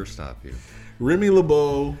would never stop you. Remy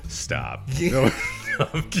LeBeau. Stop. No,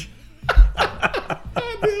 I'm kidding.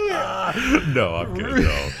 No, I'm kidding.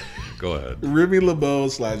 No. Go ahead. Remy LeBeau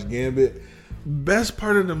 / Gambit. Best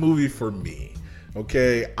part of the movie for me.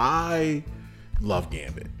 Okay, I love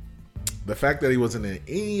Gambit. The fact that he wasn't in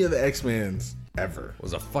any of the X-Men's ever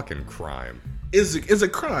was a fucking crime. Is a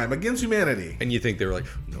crime against humanity. And you think they were like,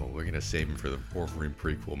 no, we're gonna save him for the Wolverine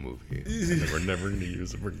prequel movie, and then we're never gonna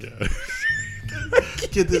use him again.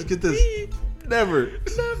 Get this. Never.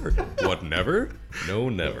 What? Never? No,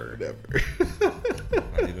 never. Never.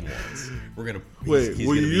 Not even once. We're gonna wait.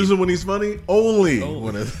 Will you use him when he's funny? Only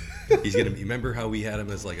when it's. He's gonna. Remember how we had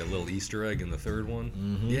him as like a little Easter egg in the third one?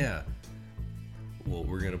 Mm-hmm. Yeah. Well,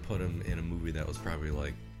 we're gonna put him in a movie that was probably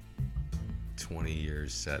like 20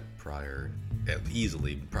 years set prior,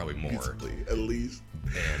 probably more, at least.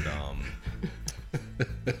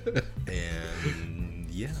 And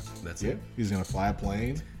yeah, that's it. He's gonna fly a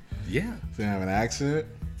plane. Yeah, he's gonna have an accent.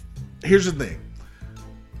 Here's the thing: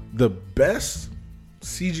 the best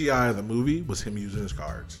CGI of the movie was him using his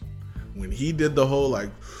cards. When he did the whole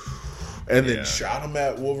then shot him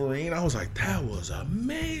at Wolverine, I was like, that was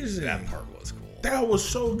amazing. That part was cool. That was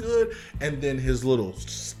so good. And then his little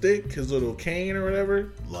stick, his little cane or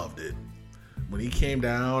whatever, loved it. When he came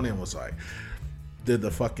down and was like, did the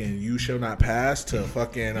fucking "you shall not pass" to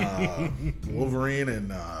fucking Wolverine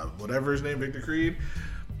and whatever his name, Victor Creed.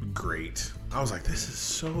 great. I was like,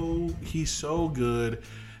 he's so good.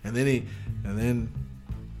 And then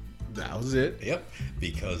that was it. Yep.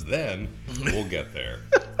 Because then we'll get there.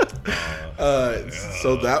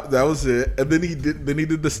 So that was it. And then he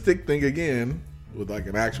did the stick thing again with like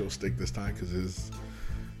an actual stick this time because his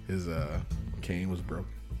cane was broken.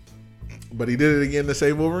 But he did it again to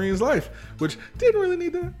save Wolverine's life, which didn't really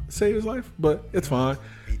need to save his life, but it's fine.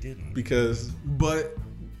 He didn't. But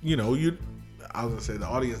you know, I was gonna say the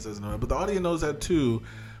audience doesn't know that, but the audience knows that too.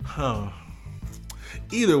 Huh.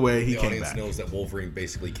 Either way, he the came audience back. knows that Wolverine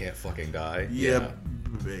basically can't fucking die. Yeah,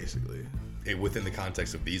 basically. Within the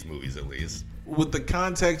context of these movies, at least. With the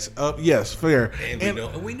context of yes, fair,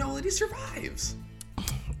 and we know that he survives.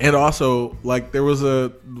 And also, like there was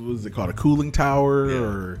what was it called, a cooling tower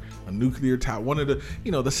or a nuclear tower? One of the,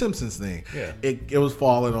 the Simpsons thing. Yeah. It was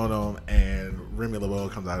falling on him, and Remy LeBeau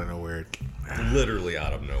comes out of nowhere. Literally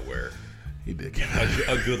out of nowhere. He did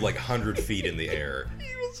a good like 100 feet in the air. He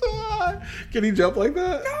was so high. Can he jump like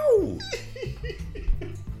that? No.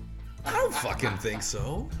 I don't fucking think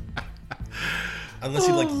so. Unless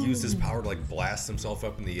he like used his power to like blast himself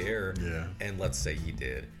up in the air. Yeah. And let's say he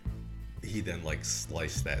did. He then like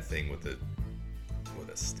sliced that thing with a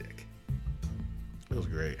stick. It was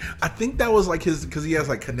great. I think that was like because he has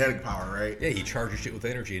like kinetic power, right? Yeah, he charges shit with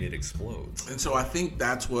energy and it explodes. And so I think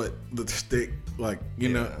that's what the stick, like, Yeah.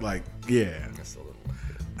 I still didn't like it.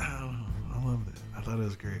 I don't know. I loved it. I thought it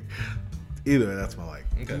was great. Either way, that's my like.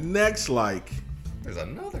 Okay. Next, like, There's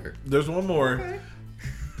another. there's one more. Okay.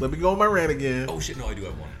 Let me go on my rant again. Oh shit! No, I do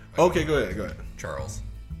have one. Okay, go ahead. Charles.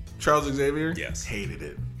 Charles Xavier? Yes. Hated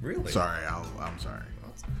it. Really? Sorry, I'm sorry.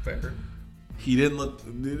 That's fair. He didn't look.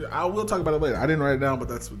 I will talk about it later. I didn't write it down, but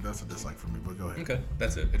that's a dislike for me. But go ahead. Okay,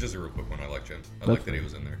 that's it. It's just a real quick one. I liked him. I like that he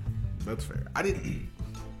was in there. That's fair. I didn't.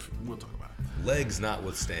 We'll talk about it. Legs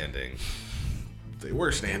notwithstanding. They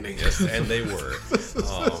were standing. Yes, and they were. It's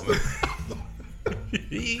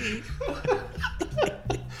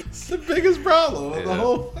the biggest problem of the Yeah.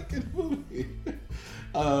 whole fucking movie.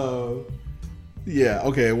 Yeah.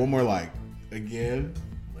 Okay. One more like. Again,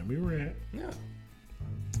 let me rant. Yeah.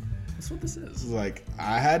 That's what this It's is. like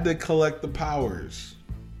I had to collect the powers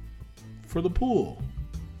for the pool.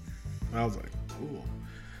 And I was like, cool.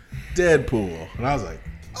 Deadpool. And I was like,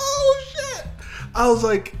 oh shit. I was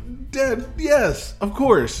like, yes, of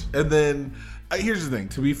course. And then here's the thing.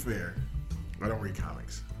 To be fair, I don't read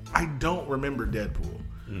comics. I don't remember Deadpool.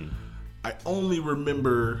 I only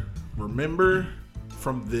remember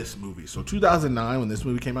from this movie. So 2009, when this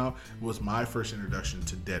movie came out, was my first introduction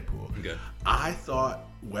to Deadpool. Okay. I thought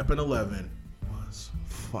Weapon 11 was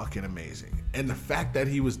fucking amazing. And the fact that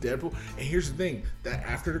he was Deadpool, and here's the thing, that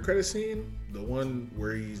after the credit scene, the one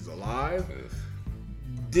where he's alive,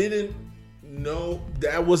 didn't know,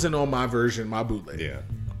 that wasn't on my version, my bootleg. Yeah.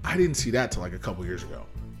 I didn't see that till like a couple years ago.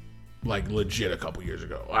 Like legit a couple years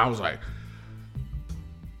ago. I was like,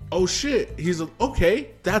 oh shit, okay,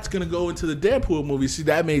 that's gonna go into the Deadpool movie. See,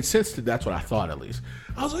 that made sense that's what I thought at least.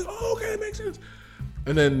 I was like, oh, okay, it makes sense.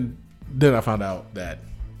 And then I found out that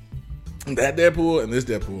Deadpool and this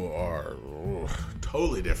Deadpool are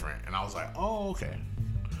totally different. And I was like, oh, okay.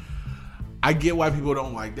 I get why people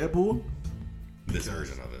don't like Deadpool. This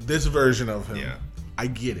version of it. This version of him. Yeah. I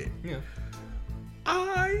get it. Yeah.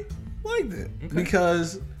 I liked it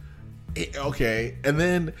because, and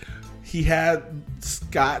then he had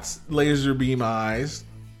Scott's laser beam eyes,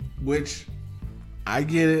 which I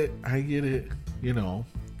get it,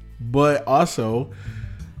 but also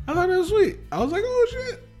I thought it was sweet. I was like, oh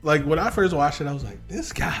shit. Like when I first watched it, I was like,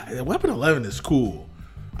 this guy, Weapon 11 is cool.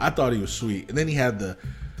 I thought he was sweet. And then he had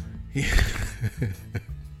he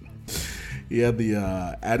had the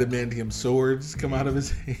adamantium swords come out of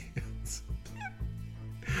his hands.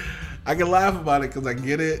 I can laugh about it because I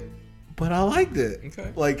get it, but I liked it.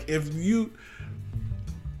 Okay. Like and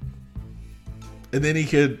then he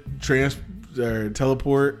could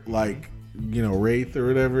teleport like, Wraith or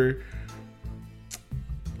whatever.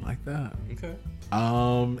 Like that. Okay.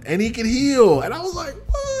 And he could heal. And I was like,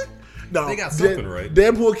 what? No, They got something right.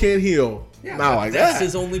 Deadpool can't heal. Yeah. Not like that's that.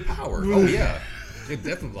 his only power. Oh yeah. It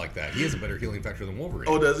definitely like that. He has a better healing factor than Wolverine.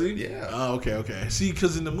 Oh, does he? Yeah. Oh, okay. See,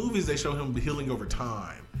 because in the movies they show him healing over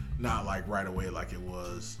time, not like right away like it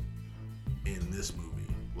was in this movie.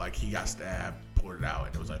 Like he got stabbed, poured it out,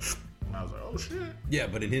 and it was like, and I was like, oh shit. Yeah,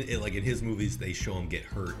 but in his movies they show him get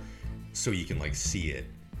hurt so you can like see it,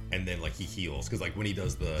 and then like he heals because like when he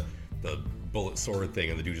does the bullet sword thing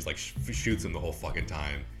and the dude just like shoots him the whole fucking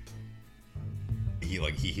time. He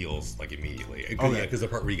heals like immediately. Okay. Yeah, because the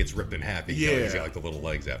part where he gets ripped in half, he's got like the little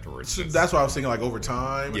legs afterwards. So that's why I was thinking like over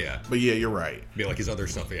time. Yeah. But yeah, you're right. Yeah, like his other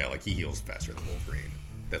stuff, yeah, like he heals faster than Wolverine.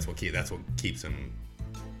 That's what keeps him.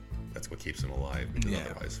 That's what keeps him alive. Because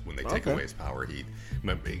otherwise, when they take away his power,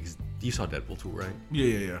 you saw Deadpool 2, right? Yeah.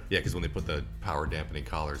 Yeah, because when they put the power dampening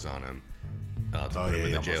collars on him to put him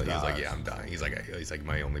in the jail, he's like, "Yeah, I'm dying." He's like,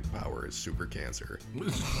 "My only power is super cancer."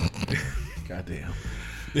 Goddamn.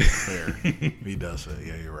 Fair. He does say,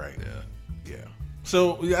 yeah, you're right. Yeah.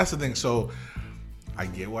 So that's the thing. So I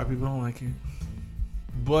get why people don't like it,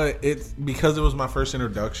 but it's because it was my first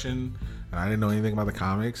introduction and I didn't know anything about the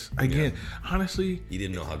comics. Again, honestly, you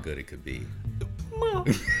didn't know how good it could be. Well,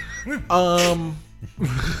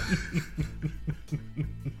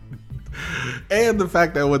 and the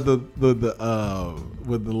fact that when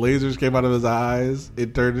when the lasers came out of his eyes,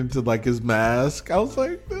 it turned into like his mask. I was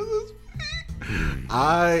like, this is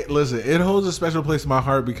me. Listen, it holds a special place in my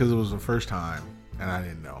heart because it was the first time and I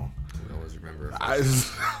didn't know. I always remember. I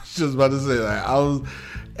was just about to say that. I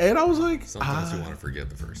was like, sometimes you want to forget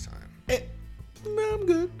the first time. No, I'm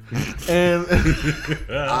good. And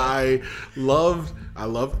I loved,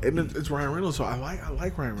 and it's Ryan Reynolds, so I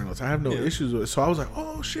like Ryan Reynolds. I have no issues with it. So I was like,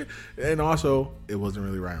 oh shit. And also, it wasn't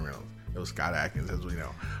really Ryan Reynolds. It was Scott Adkins, as we know.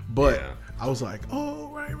 But I was like, oh,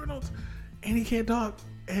 Ryan Reynolds, and he can't talk,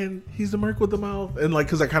 and he's the merc with the mouth, and like,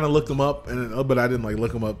 because I kind of looked him up, but I didn't like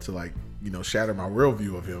look him up to like, shatter my real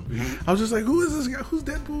view of him. Mm-hmm. I was just like, who is this guy? Who's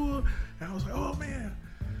Deadpool? And I was like, oh man.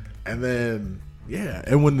 And then. Yeah,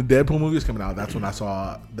 and when the Deadpool movie was coming out, that's when I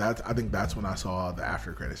saw that. I think that's when I saw the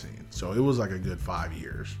after credit scene. So it was like a good 5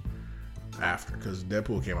 years after, because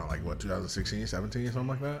Deadpool came out like what 2016, 17, something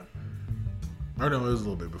like that. Or no, it was a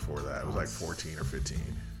little bit before that. It was like 14 or 15.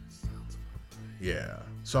 Yeah.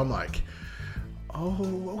 So I'm like,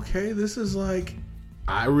 oh, okay. This is like,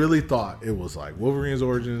 I really thought it was like Wolverine's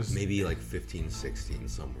origins. Maybe like 15, 16,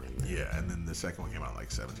 somewhere in there. Yeah, and then the second one came out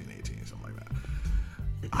like 17, 18, something like that.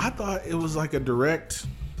 I thought it was like a direct.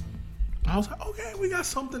 I was like, okay, we got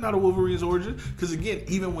something out of Wolverine's origin. Because again,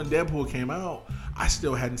 even when Deadpool came out, I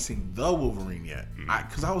still hadn't seen the Wolverine yet.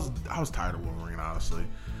 Because I was tired of Wolverine, honestly.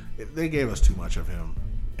 They gave us too much of him,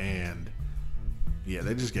 and yeah,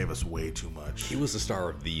 they just gave us way too much. He was the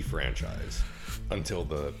star of the franchise until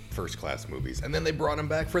the First Class movies, and then they brought him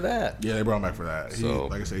back for that. Yeah, they brought him back for that. So,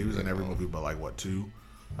 like I said, he was in every movie but like what, 2?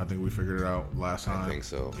 I think we figured it out last time. I think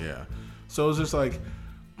so. Yeah. So it was just like.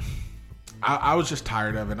 I was just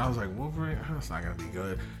tired of it. And I was like, Wolverine, it's not gonna be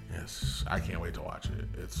good. Yes, I can't wait to watch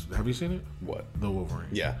it. Have you seen it? What? The Wolverine.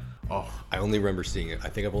 Yeah. Oh, I only remember seeing it. I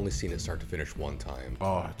think I've only seen it start to finish one time.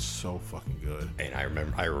 Oh, it's so fucking good. And I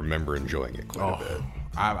remember enjoying it quite a bit.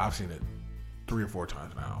 I've seen it 3 or 4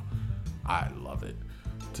 times now. I love it.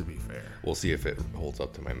 To be fair, we'll see if it holds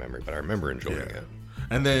up to my memory, but I remember enjoying it.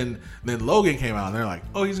 And then Logan came out, and they're like,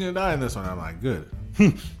 "Oh, he's gonna die in this one." I'm like, "Good,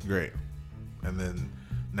 great." And then.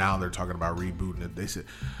 Now they're talking about rebooting it. They said,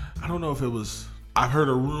 I don't know if it was. I've heard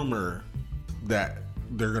a rumor that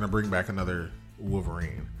they're gonna bring back another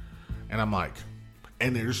Wolverine, and I'm like,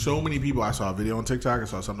 and there's so many people. I saw a video on TikTok. I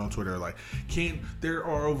saw something on Twitter like, there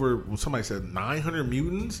are over. Well, somebody said 900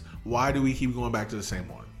 mutants. Why do we keep going back to the same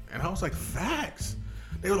one? And I was like, facts.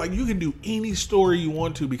 They were like, you can do any story you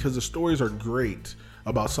want to because the stories are great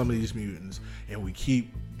about some of these mutants, and we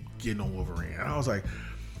keep getting on Wolverine. And I was like,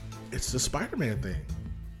 it's the Spider-Man thing.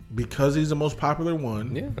 Because he's the most popular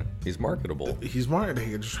one. Yeah, he's marketable. He's marketable.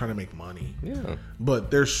 They're just trying to make money. Yeah.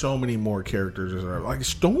 But there's so many more characters. Like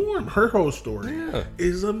Storm, her whole story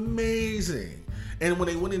is amazing. And when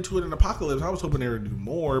they went into it in Apocalypse, I was hoping they would do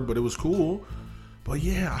more, but it was cool. But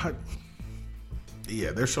yeah,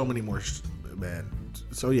 there's so many more, man.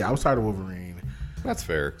 So yeah, I was tired of Wolverine. That's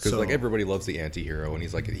fair. Because like everybody loves the anti-hero, and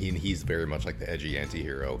he's very much like the edgy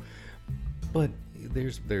anti-hero. But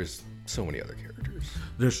there's so many other characters.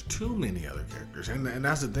 There's too many other characters, and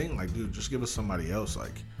that's the thing. Like, dude, just give us somebody else.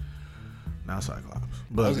 Like, not Cyclops.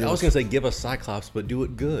 But I was gonna say give us Cyclops, but do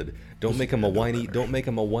it good. Don't make him a whiny. Don't make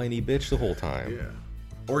him a whiny bitch the whole time. Yeah.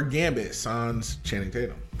 Or Gambit, sans Channing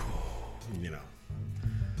Tatum.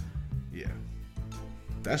 Yeah.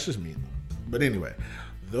 That's just me. But anyway,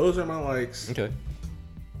 those are my likes. Okay.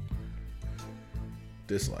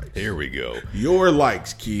 Dislikes. Here we go. Your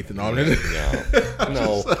likes, Keith. No, I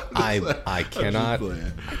cannot.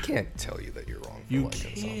 I can't tell you that you're wrong. For you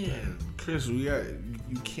liking can, something. Chris.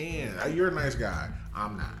 You can. You're a nice guy.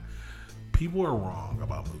 I'm not. People are wrong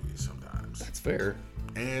about movies sometimes. That's fair.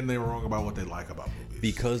 And they're wrong about what they like about movies.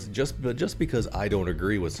 Because just because I don't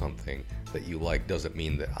agree with something that you like doesn't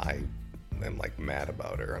mean that I am like mad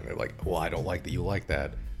about it. Or I'm like, well, I don't like that you like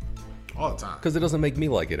that. All the time. Because it doesn't make me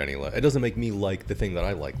like it any less. It doesn't make me like the thing that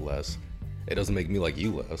I like less. It doesn't make me like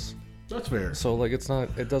you less. That's fair. So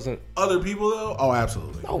it doesn't. Other people though? Oh,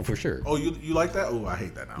 absolutely. Oh, for sure. Oh, you like that? Oh, I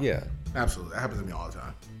hate that now. Yeah. Absolutely. That happens to me all the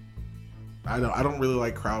time. I don't really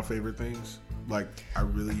like crowd favorite things. Like, I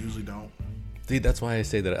really usually don't. See, that's why I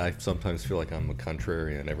say that I sometimes feel like I'm a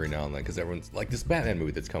contrarian every now and then, because everyone's like, this Batman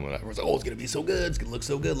movie that's coming out, everyone's like, oh, it's gonna be so good, it's gonna look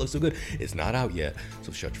so good, look so good. It's not out yet,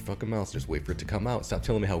 so shut your fucking mouth, just wait for it to come out. Stop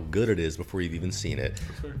telling me how good it is before you've even seen it.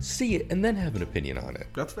 See it and then have an opinion on it.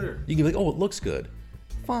 That's fair. You can be like, oh, it looks good.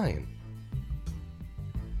 Fine.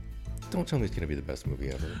 Don't tell me it's gonna be the best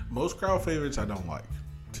movie ever. Most crowd favorites I don't like,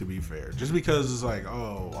 to be fair, just because it's like,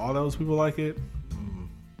 oh, all those people like it.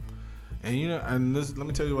 And you know, and this, let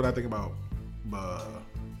me tell you what I think about. What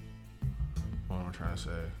am I trying to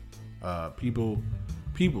say? People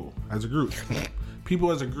as a group.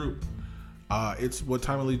 People as a group. It's what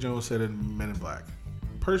Tommy Lee Jones said in Men in Black.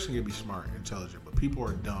 A person can be smart, intelligent, but people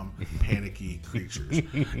are dumb, panicky creatures.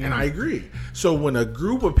 And I agree. So when a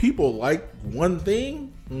group of people like one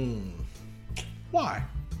thing, why?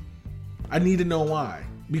 I need to know why.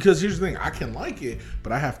 Because here's the thing, I can like it,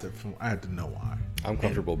 but I have to know why. I'm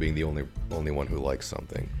comfortable being the only one who likes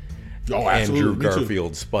something. Oh, absolutely. Andrew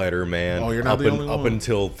Garfield, Spider-Man. Oh, you're not the only one. Up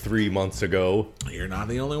until 3 months ago. You're not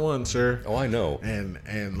the only one, sir. Oh, I know.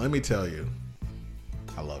 And let me tell you,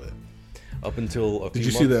 I love it. Up until a few Did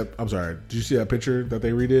you see that? I'm sorry. Did you see that picture that they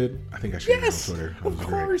redid? I think I shared it on Twitter. Of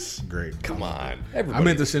course. Great. Come on. I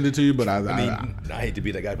meant to send it to you, but I hate to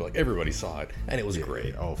be that guy, but like everybody saw it, and it was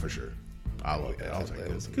great. Oh, for sure. I love it. I was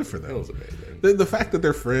like, good for them. It was amazing. The fact that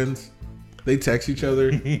they're friends, they text each other,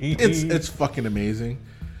 it's fucking amazing.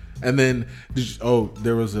 And then,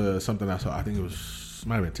 there was something I saw. I think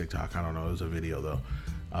might have been TikTok. I don't know. It was a video though.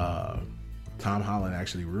 Tom Holland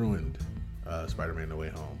actually ruined Spider-Man: No Way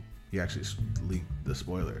Home. He actually leaked the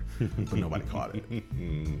spoiler, but nobody caught it.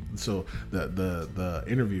 So the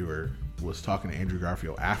interviewer was talking to Andrew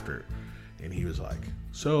Garfield after, and he was like,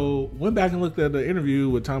 so went back and looked at the interview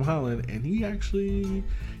with Tom Holland, and he actually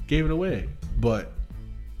gave it away, but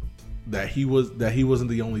that he wasn't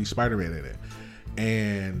the only Spider-Man in it.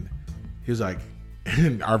 And he was like,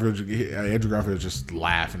 and Andrew Garfield was just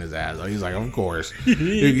laughing his ass off. He's like, of course.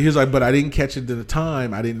 He was like, but I didn't catch it at the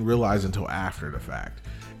time. I didn't realize until after the fact.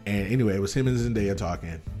 And anyway, it was him and Zendaya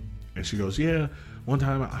talking. And she goes, yeah, one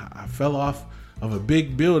time I fell off of a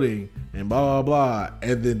big building and blah, blah, blah.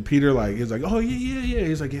 And then Peter, he's like, oh, yeah.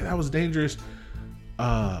 He's like, yeah, that was dangerous.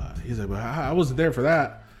 He's like, but I wasn't there for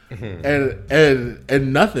that.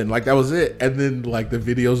 and nothing, that was it. And then the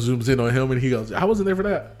video zooms in on him and he goes, I wasn't there for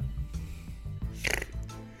that.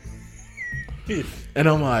 And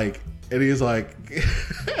I'm like, and he's like,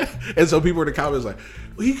 and so people in the comments like,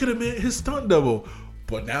 well, he could have meant his stunt double,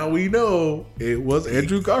 but now we know it was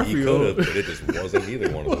Andrew Garfield. But it just wasn't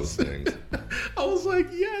either one of those things. I was like,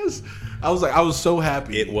 yes. I was so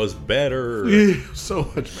happy. It was better. Yeah, so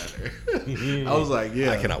much better. I was like,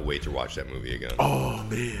 yeah. I cannot wait to watch that movie again. Oh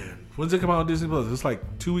man, when's it come out on Disney Plus? It's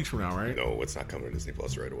 2 weeks from now, right? No, it's not coming to Disney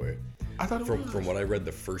Plus right away. I thought it was. From what I read,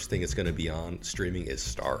 the first thing it's going to be on streaming is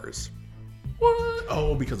Stars. What?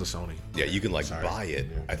 Oh, because of Sony. Yeah, you can buy it.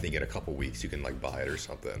 Yeah. I think in a couple weeks you can buy it or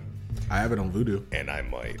something. I have it on Vudu. And I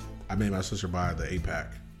might. I made my sister buy the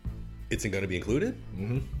 8-pack. It's going to be included?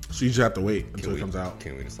 Mm-hmm. So you just have to wait until it comes out.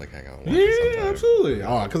 Can we just hang out and watch it sometime? Absolutely.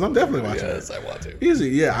 Oh, because I'm definitely watching it. Yes, I want to. Easy.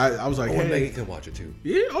 Yeah, I was like, hey. Megan can watch it too.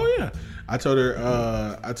 Yeah, oh yeah. I told her,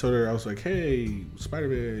 I was like, hey,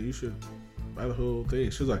 Spider-Man, you should buy the whole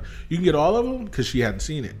thing. She was like, you can get all of them? Because she hadn't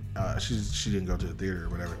seen it. She didn't go to the theater or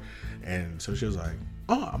whatever. And so she was like,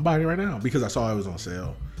 oh, I'm buying it right now. Because I saw it was on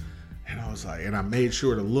sale. And I was like, and I made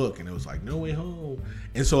sure to look, and it was No Way Home.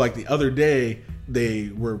 And so the other day,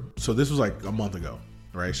 so this was a month ago,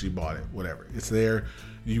 right? She bought it, whatever. It's there.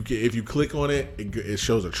 If you click on it, it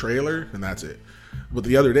shows a trailer, and that's it. But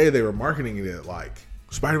the other day, they were marketing it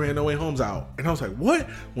Spider-Man No Way Home's out. And I was like, what?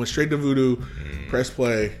 Went straight to Vudu, press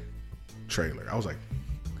play, trailer. I was like,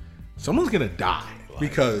 someone's going to die.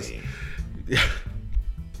 Because...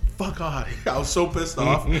 fuck God. I was so pissed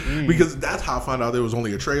off because that's how I found out there was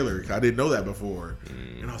only a trailer. I didn't know that before.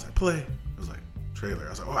 And I was like, play. I was like, trailer. I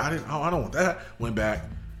was like, I don't want that. Went back,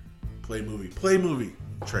 play movie,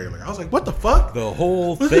 trailer. I was like, what the fuck? The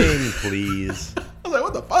whole thing, please. I was like,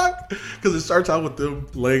 what the fuck? Because it starts out with them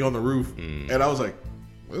laying on the roof. And I was like,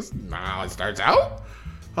 it starts out?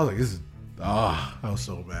 I was like, this is, I was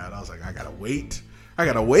so mad. I was like, I gotta wait.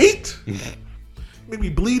 Made me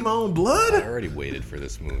bleed my own blood. I already waited for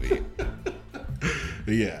this movie.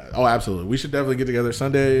 Yeah. Oh, absolutely. We should definitely get together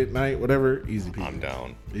Sunday night, whatever. Easy peasy. I'm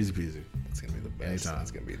down. Easy peasy. It's going to be the best. Anytime.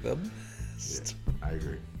 It's going to be the best. Yeah, I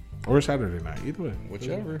agree. Or Saturday night. Either way.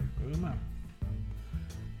 Whichever. It doesn't matter.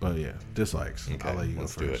 But yeah, dislikes. Okay, I'll let you go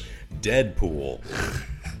let's first. do it. Deadpool.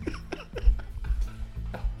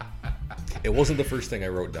 It wasn't the first thing I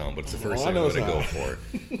wrote down, but it's the first I thing know I'm going to it's go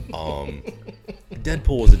for.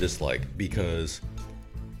 Deadpool was a dislike because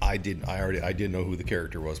I did know who the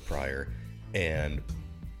character was prior, and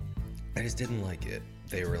I just didn't like it.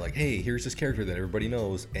 They were like, hey, here's this character that everybody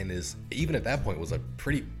knows, and is even at that point was a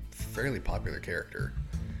fairly popular character.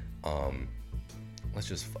 Let's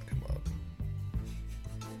just fuck him up.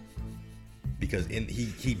 Because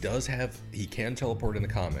he can teleport in the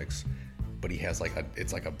comics, but he has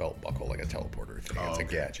it's like a belt buckle, like a teleporter thing. It's a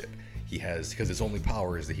gadget. He has, because his only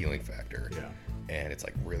power is the healing factor. Yeah. And it's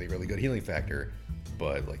like really, really good healing factor,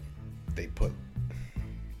 but like they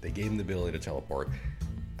gave him the ability to teleport,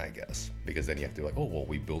 I guess, because then you have to be like, oh, well,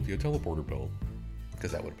 we built you a teleporter belt,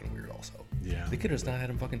 because that would have been weird also. Yeah. They could have just not had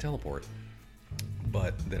him fucking teleport.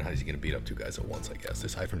 But then how's he going to beat up two guys at once, I guess,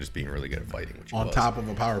 aside from just being really good at fighting, which he On was. top of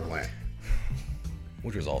a power plant.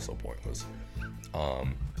 Which was also pointless.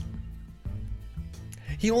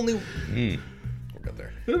 He only... we'll get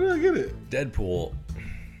there. I get it. Deadpool,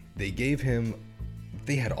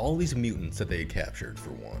 they had all these mutants that they had captured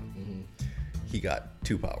for one. Mm-hmm. He got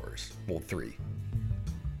 2 powers. Well, 3.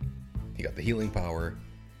 He got the healing power,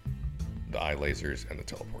 the eye lasers, and the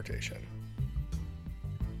teleportation.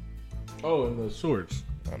 Oh, and the swords.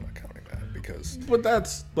 I'm not counting that because... But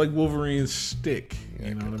that's like Wolverine's stick. Yeah,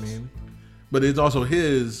 You know what I mean? But it's also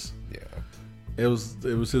his. Yeah. It was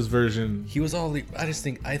his version. He was I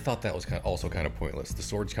thought that was also kind of pointless. The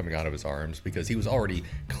swords coming out of his arms, because he was already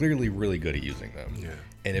clearly really good at using them. Yeah.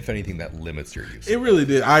 And if anything, that limits your use. It really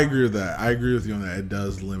did. I agree with that. I agree with you on that. It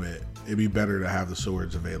does limit. It'd be better to have the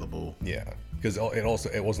swords available. Yeah. Because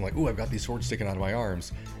it wasn't like, ooh, I've got these swords sticking out of my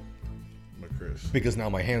arms. But Chris. Because now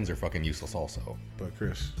my hands are fucking useless also. But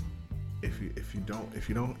Chris, if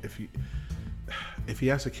he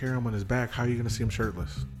has to carry him on his back, how are you going to see him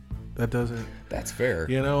shirtless? That doesn't. That's fair.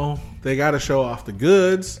 You know, they got to show off the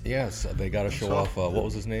goods. Yes, they got to show off. What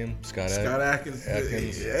was his name? Scott Atkins.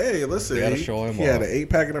 Atkins. Hey, listen. They got to show him He off. had an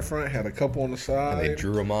 8-pack in the front, had a couple on the side. And they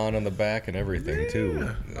drew him on the back and everything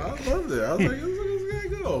too. I loved it. I was like, this guy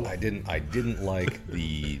go. I didn't like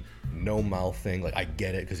the no mouth thing. Like, I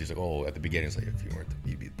get it, because he's like, oh, at the beginning, it's like, if you weren't,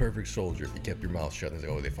 you'd be the perfect soldier if you kept your mouth shut. And he's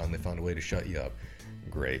like, oh, they finally found a way to shut you up.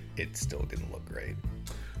 Great. It still didn't look great.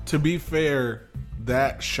 To be fair,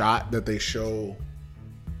 that shot that they show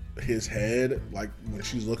his head, like when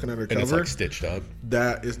she's looking at her cover, And it's like stitched up.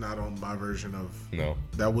 that is not on my version of. No.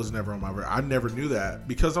 That was never on my version. I never knew that,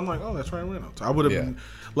 because I'm like, oh, that's Ryan Reynolds. I would have Yeah. been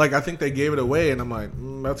like, I think they gave it away, and I'm like,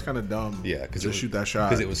 that's kind of dumb. Yeah, because to shoot that shot,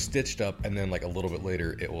 because it was stitched up, and then like a little bit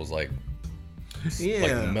later, it was like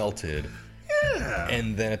melted. Yeah.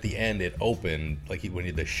 And then at the end, it opened like when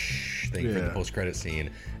he did the shh thing for the Yeah. post-credit scene.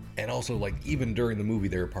 And also, like, even during the movie,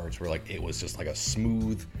 there were parts where like it was just like a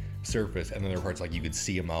smooth surface, and then there were parts like you could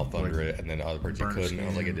see a mouth under it, and then other parts you burnt couldn't. And I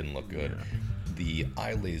was like, it skin. didn't look good. Yeah. The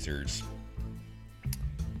eye lasers.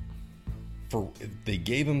 They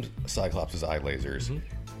gave him Cyclops' eye lasers. Mm-hmm.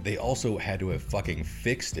 They also had to have fucking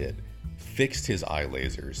fixed his eye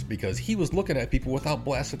lasers, because he was looking at people without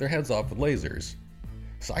blasting their heads off with lasers.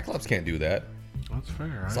 Cyclops can't do that. That's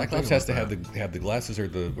fair. Cyclops has to have the glasses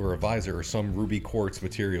or a visor or some ruby quartz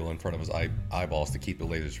material in front of his eyeballs to keep the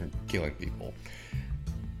lasers from killing people.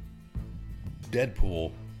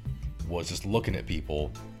 Deadpool was just looking at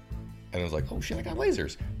people and was like, "Oh shit, I got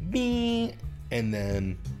lasers!" Me, and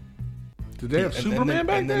then Did they have Superman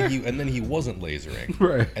back there? And then he wasn't lasering,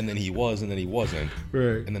 Right. And then he was, and then he wasn't,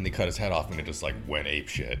 Right. And then they cut his head off, and it just like went ape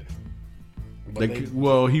shit.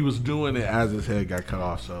 Well, he was doing it as his head got cut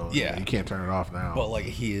off, so Yeah. you can't turn it off now. But like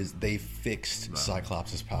they fixed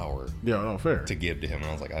Cyclops' power Yeah, no, fair. to give to him, and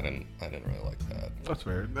I was like, I didn't really like that. That's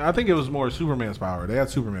fair. I think it was more Superman's power. They had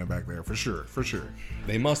Superman back there for sure.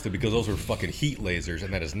 They must have, because those were fucking heat lasers,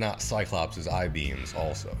 and that is not Cyclops' eye beams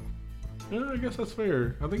also. Yeah, I guess that's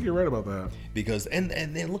fair. I think you're right about that. Because and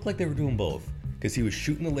it looked like they were doing both. Because he was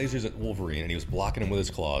shooting the lasers at Wolverine, and he was blocking him with his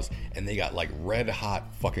claws, and they got like red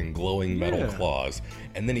hot fucking glowing metal claws.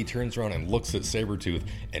 And then he turns around and looks at Sabretooth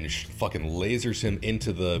and fucking lasers him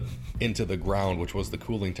into the ground, which was the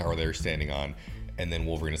cooling tower they were standing on. And then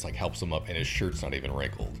Wolverine just like helps him up, and his shirt's not even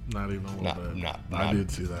wrinkled. Not even a little bit. Not. I did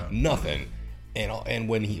see that. Nothing. And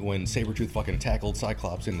when Sabretooth fucking tackled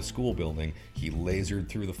Cyclops in the school building, he lasered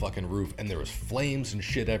through the fucking roof, and there was flames and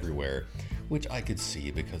shit everywhere, which I could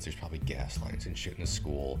see because there's probably gas lines and shit in the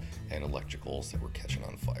school and electricals that were catching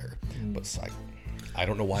on fire. But I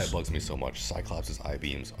don't know why it bugs me so much. Cyclops' eye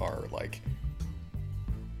beams are like,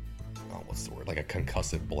 what's the word? Like a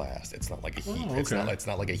concussive blast. It's not like a heat. Oh, okay. It's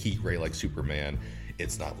not like a heat ray like Superman.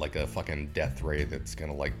 It's not like a fucking death ray that's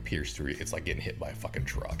gonna like pierce through you. It's like getting hit by a fucking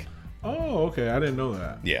truck. Oh, okay. I didn't know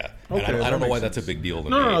that. Yeah. Okay, And I don't that know why makes that's a sense. big deal to me.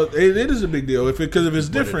 No, it is a big deal. Because if it's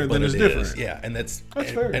But different, then it's it different. is. Yeah, and that's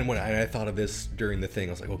fair. And when I thought of this during the thing,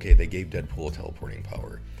 I was like, okay, they gave Deadpool a teleporting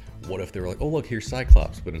power. What if they were like, oh look, here's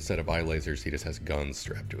Cyclops, but instead of eye lasers, he just has guns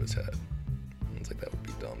strapped to his head? And it's like that would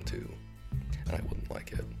be dumb too, and I wouldn't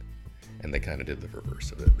like it. And they kind of did the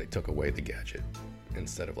reverse of it. They took away the gadget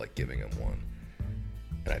instead of like giving him one,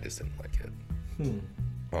 and I just didn't like it.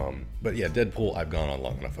 But yeah, Deadpool, I've gone on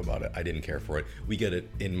long enough about it. I didn't care for it. We get it,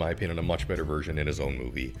 in my opinion, a much better version in his own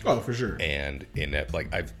movie. Oh, for sure. And in that,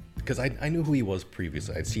 like, because I knew who he was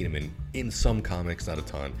previously. I'd seen him in some comics, not a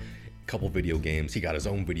ton, a couple video games. He got his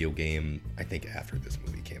own video game, I think, after this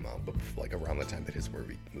movie came out, but like around the time that his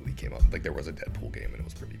movie came out. Like, there was a Deadpool game, and it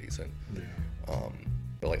was pretty decent. Yeah.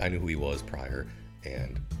 But like, I knew who he was prior,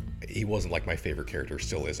 and he wasn't like my favorite character.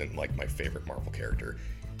 Still isn't like my favorite Marvel character.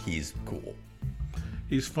 He's cool.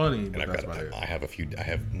 He's funny, but And that's about it. I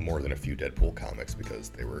have more than a few Deadpool comics because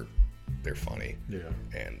they're funny. Yeah.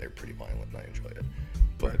 And they're pretty violent, and I enjoy it.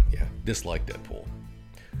 But yeah, dislike Deadpool.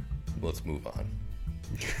 Let's move on.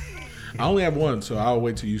 I only have one, so I'll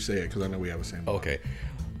wait till you say it because I know we have the same one. Okay.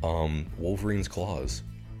 Wolverine's claws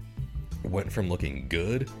went from looking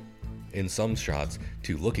good in some shots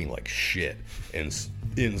to looking like shit in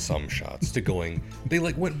some shots to going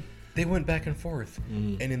they went back and forth.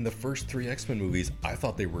 And in the first 3 X-Men movies, I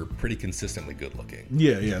thought they were pretty consistently good looking.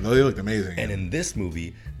 Yeah, they looked amazing. And in this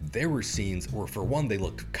movie, there were scenes where, for one, they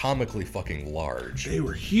looked comically fucking large. they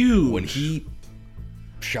were huge. When he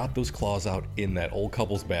shot those claws out in that old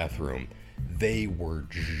couple's bathroom, they were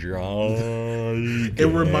gigantic. It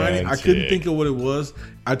reminded. I couldn't think of what it was.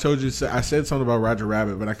 I told you. I said something about Roger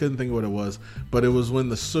Rabbit, but I couldn't think of what it was. But it was when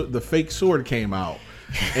the fake sword came out,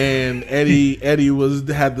 and Eddie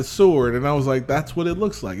had the sword, and I was like, "That's what it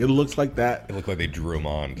looks like. It looks like that." It looked like they drew him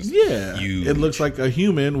on. Just Yeah, huge. it looks like a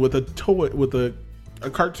human with a toy with a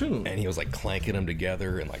cartoon. And he was like clanking them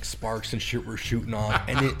together, and like sparks and shit were shooting off,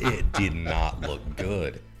 and it did not look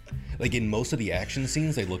good. Like, in most of the action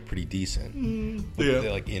scenes, they look pretty decent. But Yeah.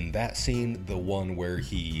 like in that scene, the one where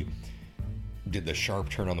he did the sharp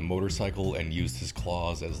turn on the motorcycle and used his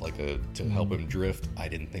claws as like to help him drift, I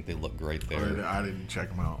didn't think they looked great there. I didn't check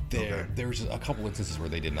them out. There was a couple instances where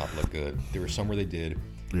they did not look good. There were some where they did,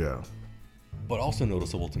 Yeah. but also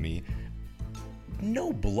noticeable to me,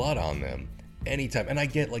 no blood on them anytime. And I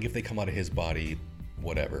get, like, if they come out of his body,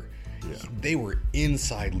 whatever. Yeah. They were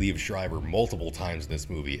inside Liev Schreiber multiple times in this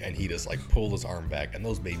movie, and he just like pulled his arm back, and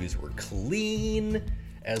those babies were clean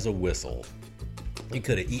as a whistle. He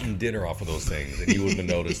could have eaten dinner off of those things, and you wouldn't have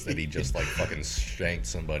noticed that he just like fucking shanked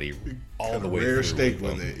somebody all the way Rare through. steak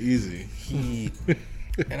with with them. it, easy.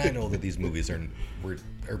 And I know that these movies are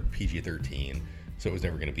PG-13, so it was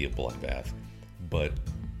never going to be a bloodbath, but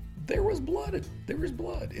there was blood. There was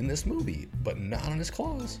blood in this movie, but not on his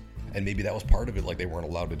claws. And maybe that was part of it, like they weren't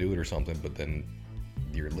allowed to do it or something, but then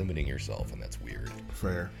you're limiting yourself, and that's weird.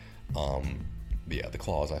 Fair. But yeah, the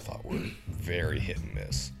claws I thought were very hit and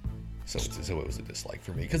miss. So it was a dislike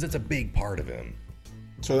for me, because it's a big part of him.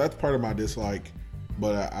 So that's part of my dislike,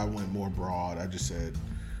 but I went more broad. I just said,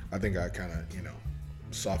 I think I kind of,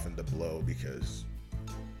 softened the blow because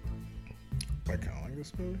I kind of like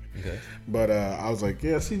this movie. Okay. But I was like,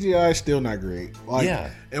 yeah, CGI is still not great. Like, Yeah.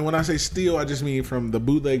 And when I say still, I just mean from the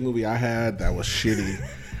bootleg movie I had that was shitty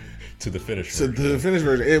To the finished to version. the finished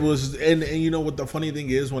version. It was, and you know what the funny thing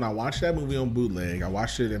is, when I watched that movie on bootleg, I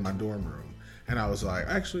watched it in my dorm room, and I was like,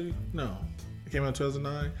 actually, no. It came out in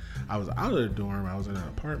 2009. I was out of the dorm. I was in an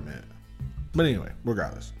apartment. But anyway,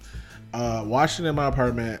 regardless. Watching it in my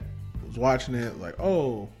apartment, was watching it like,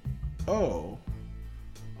 oh,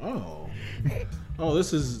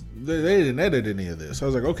 this is, they didn't edit any of this. I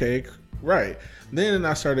was like, okay, right. Then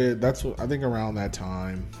I started, that's what, I think around that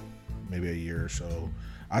time, maybe a year or so,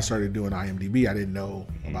 I started doing IMDb. I didn't know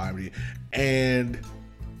about IMDb. And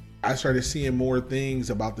I started seeing more things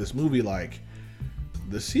about this movie, like,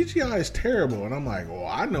 the CGI is terrible. And I'm like, well,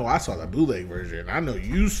 I know I saw the bootleg version. I know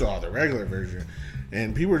you saw the regular version.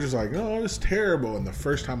 And people were just like, no, it's terrible. And the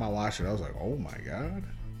first time I watched it, I was like, oh my God.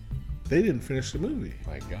 They didn't finish the movie.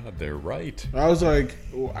 My God, they're right. I was like,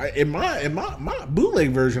 in my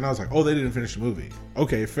bootleg version, I was like, oh, they didn't finish the movie.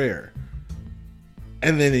 Okay, fair.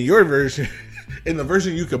 And then in your version, in the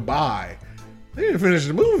version you could buy, they didn't finish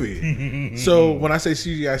the movie. So when I say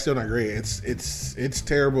CGI still not great, it's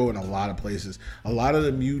terrible in a lot of places. A lot of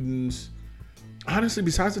the mutants, honestly,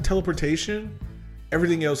 besides the teleportation,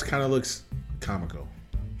 everything else kind of looks comical.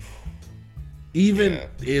 Even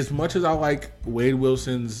as much as I like Wade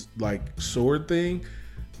Wilson's like sword thing,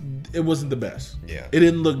 it wasn't the best. Yeah. It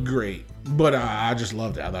didn't look great, but I just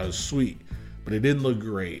loved it. I thought it was sweet, but it didn't look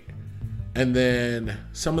great. And then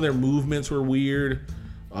some of their movements were weird.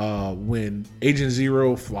 When Agent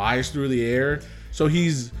Zero flies through the air, so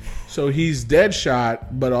he's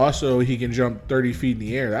Deadshot, but also he can jump 30 feet in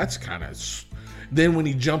the air. That's kind of. Then when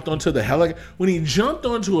he jumped onto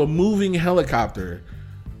a moving helicopter,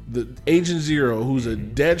 the Agent Zero, who's a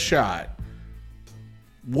Deadshot.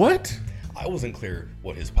 What? I wasn't clear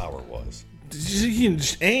what his power was. He can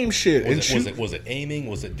just aim shit. Was it aiming?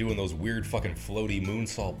 Was it doing those weird fucking floaty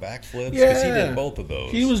moonsault backflips? Yeah. Because he did both of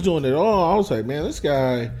those. He was doing it all. I was like, man, this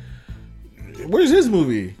guy. Where's his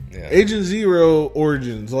movie? Yeah. Agent Zero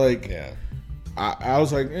Origins. Like, yeah. I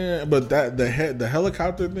was like, but the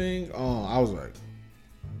helicopter thing. I was like,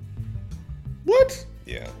 what?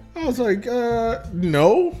 Yeah. I was like,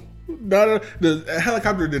 no. The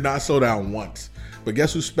helicopter did not slow down once. But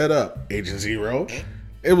guess who sped up? Agent Zero.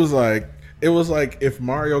 It was like if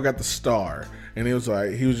Mario got the star and he was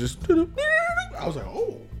just. I was like,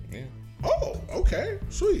 oh. Yeah. Oh, okay.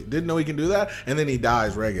 Sweet. Didn't know he can do that. And then he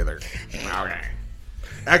dies regular. Okay.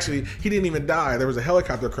 Actually, he didn't even die. There was a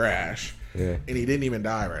helicopter crash. Yeah. And he didn't even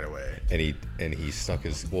die right away. And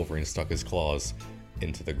Wolverine stuck his claws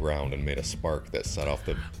into the ground and made a spark that set off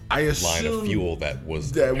the line of fuel that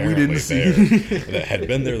was that we didn't see that had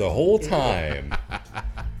been there the whole time.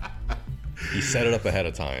 He set it up ahead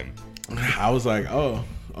of time. I was like, oh,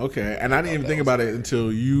 okay. And I didn't even think about it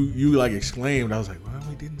until you like exclaimed. I was like, well,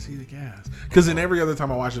 we didn't see the gas. Because then every other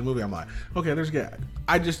time I watch this movie, I'm like, okay, there's gas.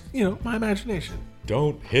 I just, my imagination.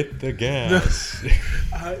 Don't hit the gas.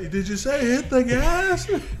 Did you say hit the gas?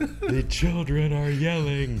 The children are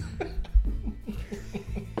yelling.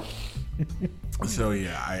 So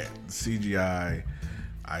yeah, CGI.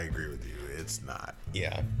 I agree with you. It's not.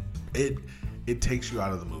 Yeah. It takes you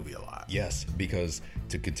out of the movie a lot. Yes, because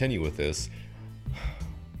to continue with this,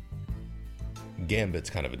 Gambit's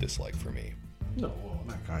kind of a dislike for me. No, well,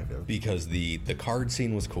 not kind of. Because the card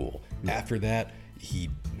scene was cool. Yeah. After that,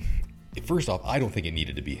 first off, I don't think it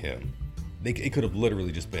needed to be him. It could have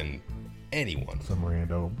literally just been anyone. Some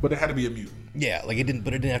rando. But it had to be a mutant. Yeah, like it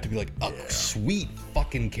didn't have to be like a sweet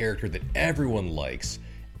fucking character that everyone likes.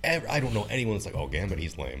 I don't know anyone that's like, oh, Gambit,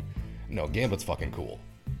 he's lame. No, Gambit's fucking cool.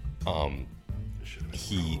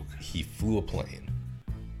 He flew a plane.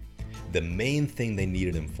 The main thing they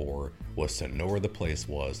needed him for was to know where the place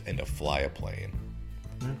was and to fly a plane.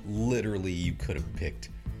 Yeah. Literally, you could have picked,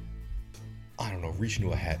 I don't know, reach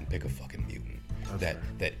into a hat and pick a fucking mutant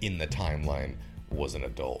that in the timeline was an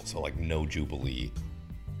adult. So like no Jubilee,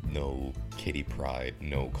 no Kitty Pryde,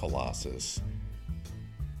 no Colossus,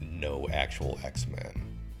 no actual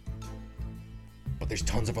X-Men. But there's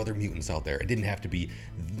tons of other mutants out there. It didn't have to be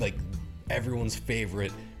like everyone's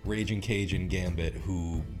favorite Raging Cajun Gambit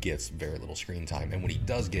who gets very little screen time. And when he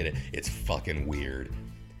does get it, it's fucking weird.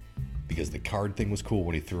 Because the card thing was cool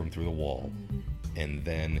when he threw him through the wall. And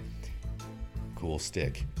then, cool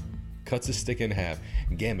stick. Cuts his stick in half.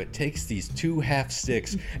 Gambit takes these 2 half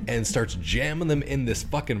sticks and starts jamming them in this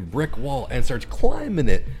fucking brick wall and starts climbing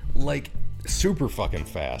it like super fucking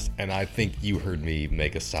fast. And I think you heard me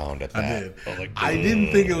make a sound at that. I did. I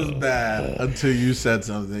didn't think it was bad until you said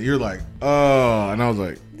something. You're like, oh, and I was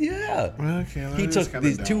like, yeah. Okay. He took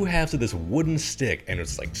these 2 halves of this wooden stick and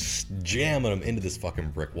it's like jamming them into this fucking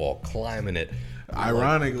brick wall, climbing it.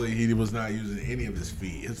 Ironically, he was not using any of his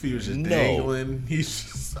feet. His feet was just dangling. He's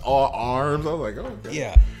just all arms. I was like, oh, okay.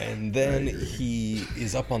 Yeah, and then he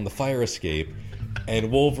is up on the fire escape,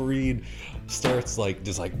 and Wolverine starts like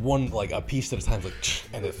just like one like a piece at a time, like,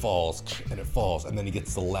 and it falls, and then he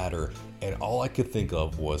gets the ladder, and all I could think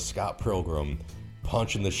of was Scott Pilgrim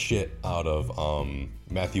punching the shit out of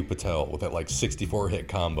Matthew Patel with that like 64 hit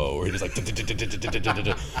combo where he just like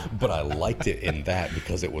but I liked it in that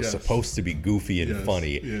because it was supposed to be goofy and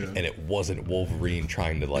funny, and it wasn't Wolverine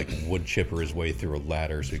trying to like wood chipper his way through a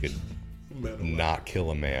ladder so he could not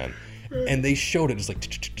kill a man. And they showed it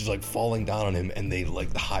just like falling down on him, and they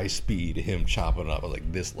like the high speed him chopping it up. I was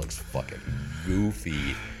like, this looks fucking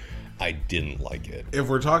goofy. I didn't like it. If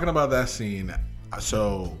we're talking about that scene,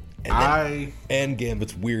 so and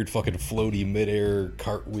Gambit's weird fucking floaty midair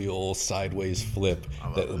cartwheel sideways flip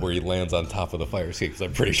where he lands on top of the fire escape. Because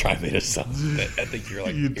I'm pretty sure I made a sound. I think you're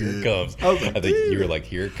like, here it comes. I think you were like,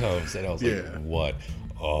 here it comes, and I was like, what?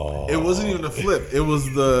 Oh. It wasn't even a flip. It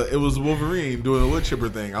was Wolverine doing the wood chipper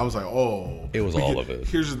thing. I was like, oh. It was all of it.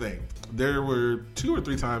 Here's the thing. There were 2 or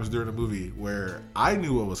 3 times during the movie where I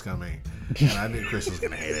knew what was coming, and I knew Chris was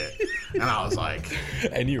going to hate it. And I was like...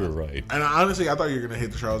 And you were right. And honestly, I thought you were going to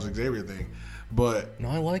hate the Charles Xavier thing. But... No,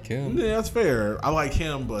 I like him. Yeah, that's fair. I like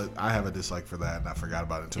him, but I have a dislike for that, and I forgot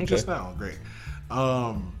about it until just now. Great.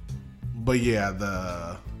 But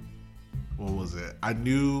yeah, what was it? I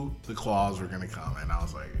knew the claws were gonna come, and I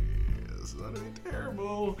was like, this is gonna be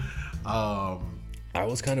terrible. I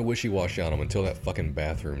was kind of wishy-washy on them until that fucking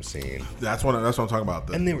bathroom scene. That's what I'm talking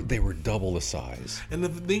about. And they were double the size. And the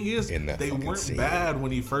thing is, they weren't scene. bad when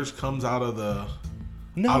he first comes out of the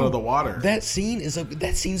water. That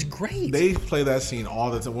scene's great. They play that scene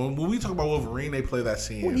all the time. When we talk about Wolverine, they play that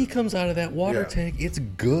scene. When he comes out of that water tank, it's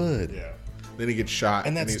good. Yeah. Then he gets shot,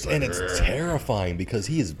 and it's terrifying because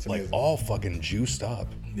he is like all fucking juiced up.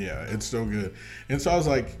 Yeah, it's so good. And so I was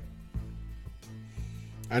like,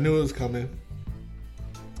 I knew it was coming.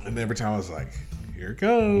 And every time I was like, here it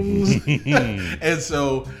comes. And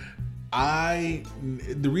so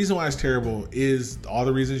the reason why it's terrible is all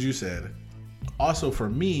the reasons you said. Also for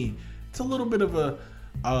me, it's a little bit of a,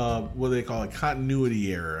 what they call a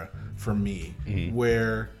continuity error for me,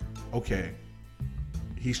 where, okay,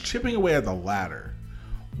 he's chipping away at the ladder.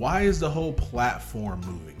 Why is the whole platform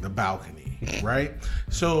moving? The balcony, right?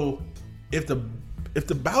 So if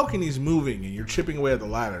the balcony's moving and you're chipping away at the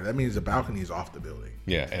ladder, that means the balcony's off the building.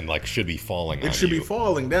 Yeah, and like should be falling. It should be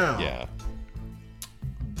falling down. Yeah.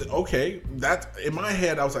 Okay, that's in my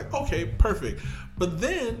head. I was like, okay, perfect. But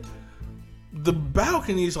then the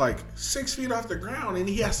balcony's like 6 feet off the ground, and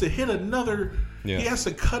he has to hit another. Yeah. He has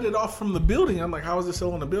to cut it off from the building. I'm like, how is it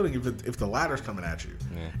still on the building if the ladder's coming at you?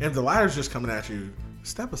 Yeah. And if the ladder's just coming at you,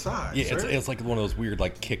 step aside. Yeah, it's like one of those weird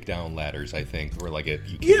like kick down ladders, I think, where like it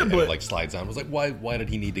like slides down. I was like, why did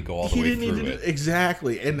he need to go all the way through it?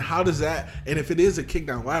 Exactly. And how does that? And if it is a kick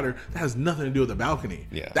down ladder, that has nothing to do with the balcony.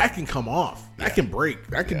 Yeah, that can come off. That can break.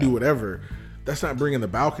 That can do whatever. That's not bringing the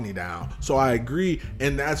balcony down. So I agree,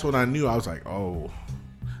 and that's when I knew. I was like, oh,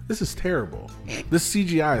 this is terrible. This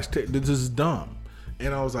CGI this is dumb.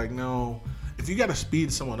 And I was like, no. If you got to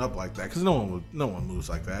speed someone up like that, because no one moves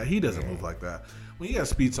like that. He doesn't move like that. When you got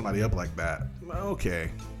to speed somebody up like that,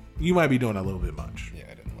 okay, you might be doing a little bit much. Yeah,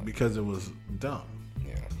 I didn't like because it was dumb.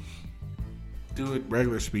 Yeah. Do it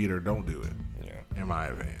regular speed or don't do it. Yeah. In my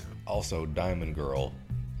opinion. Also, Diamond Girl,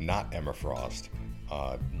 not Emma Frost,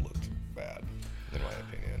 looked bad. In my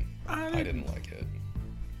opinion, I didn't like it.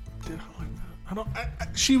 Did I like that?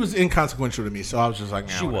 She was inconsequential to me, so I was just like,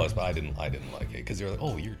 she was, but I didn't like it because they're like,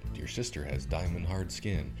 oh, your sister has diamond hard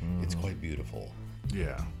skin. It's quite beautiful.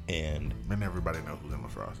 Yeah, and everybody knows who Emma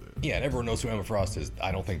Frost is. Yeah, and everyone knows who Emma Frost is.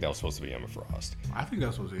 I don't think that was supposed to be Emma Frost. I think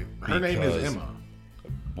that's supposed to be. Her name is Emma.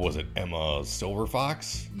 Was it Emma Silver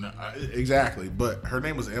Fox? No, exactly, but her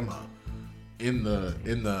name was Emma in the.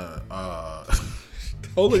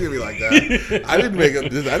 Don't look at me like that. I didn't make up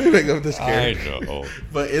this character. I know.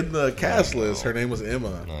 But in the cast list, her name was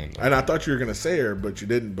Emma. I know. And I thought you were gonna say her, but you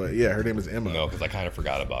didn't. But yeah, her name is Emma. No, because I kind of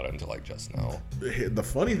forgot about it until like just now. The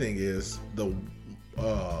funny thing is the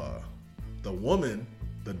woman,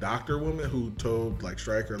 the doctor woman who told like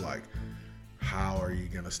Stryker like, how are you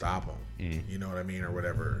gonna stop him? You know what I mean, or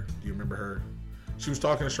whatever. Do you remember her? She was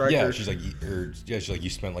talking to Stryker. Yeah, she's like, you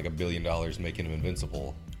spent like $1 billion making him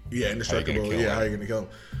invincible. Yeah, indestructible. Yeah, how are you gonna kill him?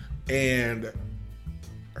 And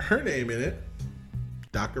her name in it,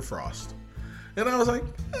 Dr. Frost. And I was like,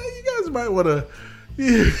 you guys might want to.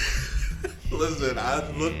 Yeah. Listen, I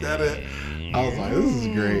looked at it. I was like, this is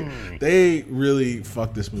great. They really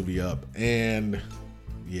fucked this movie up. And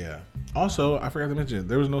yeah. Also, I forgot to mention,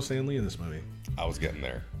 there was no Stan Lee in this movie. I was getting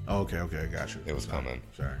there. Oh, okay, I got you. It was coming.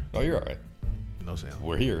 Sorry. Oh, you're all right. No Stan Lee.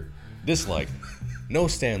 We're here. Dislike. No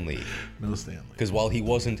Stan Lee. No Stan Lee. Because while he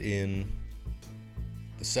wasn't in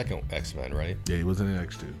the second X-Men, right? Yeah, he wasn't in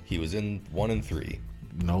X2. He was in 1 and 3.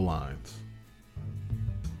 No lines.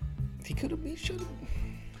 He should have.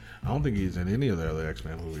 I don't think he's in any of the other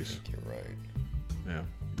X-Men movies. I think you're right. Yeah,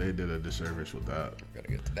 they did a disservice with that. We're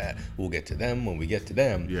gonna get to that. We'll get to them when we get to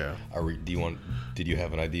them. Yeah. Did you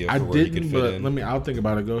have an idea for where he could fit in? I'll think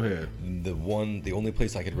about it. Go ahead. The only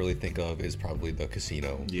place I could really think of is probably the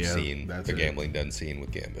casino scene, the gambling den scene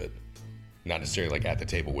with Gambit. Not necessarily like at the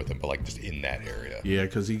table with him, but like just in that area. Yeah,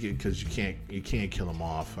 because you can't kill him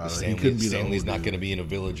off. Stanley's not going to be in a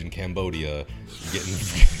village in Cambodia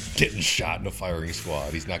getting shot in a firing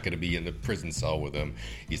squad. He's not going to be in the prison cell with him.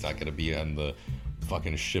 He's not going to be on the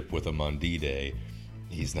fucking ship with him on D-Day.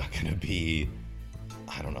 He's not going to be,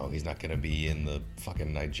 I don't know, he's not going to be in the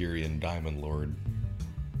fucking Nigerian Diamond Lord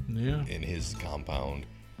in his compound.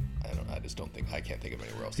 I just don't think, I can't think of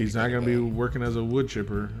anywhere else. He's not going to be working as a wood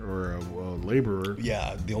chipper or a laborer.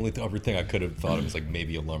 Yeah, the only other thing I could have thought of was like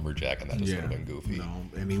maybe a lumberjack, and that just would have been goofy. No,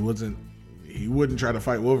 and he wouldn't try to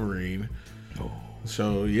fight Wolverine. Oh.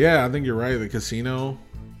 So yeah, I think you're right. The casino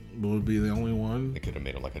would be the only one. They could have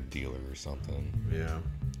made him like a dealer or something. Yeah.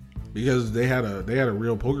 because they had a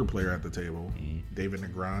real poker player at the table, David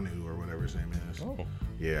Negreanu or whatever his name is. Oh.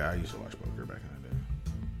 Yeah, I used to watch poker back in the day.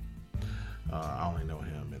 I only know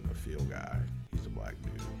him in the Field Guy. He's a black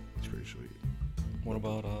dude. He's pretty sweet. What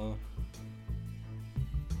about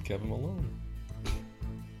Kevin Malone?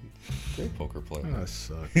 Great poker player. I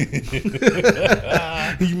suck.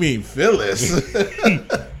 You mean Phyllis?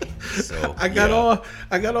 So I got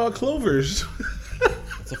all clovers.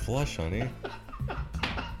 It's a flush, honey.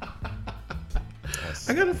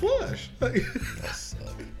 I got a flush. I suck.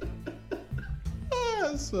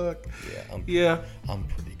 I suck. Yeah, I'm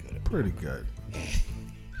pretty good at Pretty good.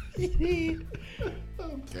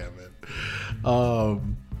 Damn it.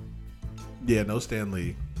 Yeah, no Stan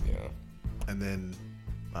Lee. Yeah. And then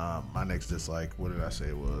my next dislike, what did I say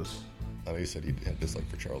it was? I know you said you had dislike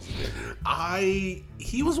for Charles Xavier.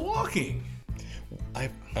 He was walking. I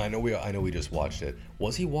know we just watched it.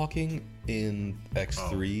 Was he walking in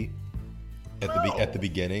X3 at the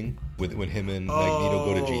beginning when him and Magneto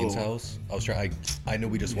go to Jean's house? I know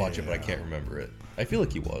we just watched it, but I can't remember it. I feel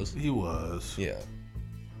like he was. He was. Yeah.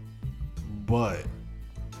 But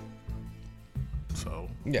so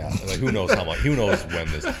yeah, like who knows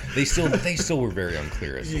when this they still were very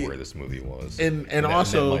unclear as to where this movie was. And that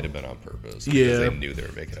also might have been on purpose because yeah, they knew they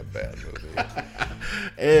were making a bad movie.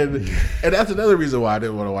 and that's another reason why I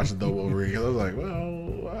didn't want to watch the Wolverine, because I was like,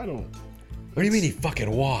 well, I don't. What do you mean he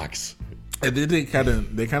fucking walks? And then they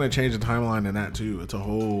kind of changed the timeline in that too. It's a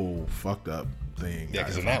whole fucked up thing. Yeah,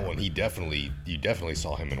 because in that one you definitely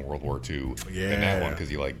saw him in World War II. Yeah. In that one, because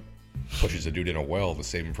he like pushes a dude in a well to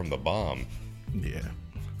save him from the bomb. Yeah,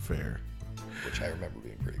 fair. Which I remember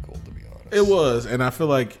being pretty cool, to be honest. It was, and I feel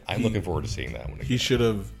like I'm looking forward to seeing that one again. He should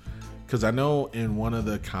have, because I know in one of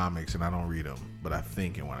the comics, and I don't read them, but I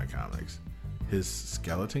think in one of the comics, his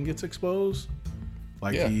skeleton gets exposed.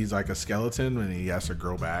 Like he's like a skeleton, and he has to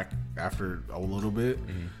grow back after a little bit.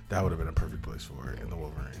 Mm-hmm. That would have been a perfect place for it in the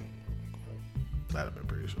Wolverine. That'd have been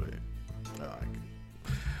pretty sweet. I like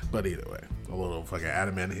it. But either way, a little fucking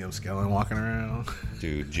adamantium skeleton walking around.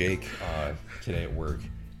 Dude, Jake, today at work,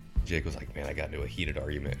 Jake was like, man, I got into a heated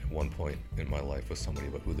argument at one point in my life with somebody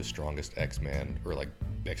about who the strongest X-Man or like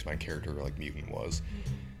X-Men character or like mutant was.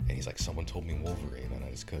 And he's like, someone told me Wolverine, and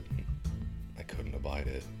I couldn't abide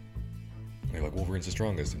it. And they're like, Wolverine's the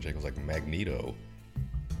strongest. And Jake was like, Magneto.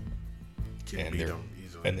 And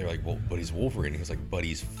they're like, well, but he's Wolverine. He was like, but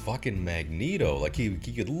he's fucking Magneto. Like he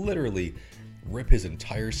could literally rip his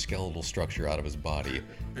entire skeletal structure out of his body.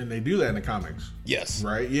 And they do that in the comics. Yes.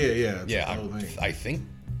 Right? Yeah. I think,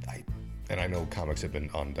 and I know comics have been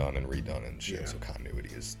undone and redone and shit, so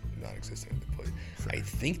continuity is non-existent. But I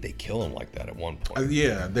think they kill him like that at one point.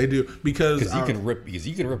 Yeah, they do, because you can rip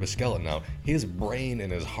a skeleton out. His brain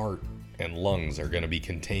and his heart and lungs are going to be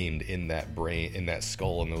contained in that brain, in that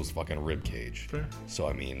skull, and those fucking rib cage. Fair. So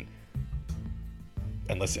I mean,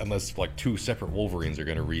 unless like two separate Wolverines are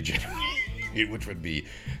going to regenerate. Which might be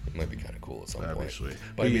kind of cool at some point.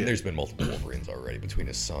 But I mean, there's been multiple Wolverines already between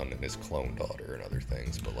his son and his clone daughter and other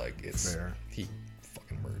things. But like, it's fair. He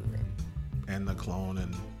fucking murdered him. And the clone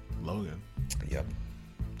and Logan. Yep.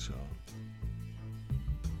 So.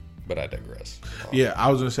 But I digress. Yeah,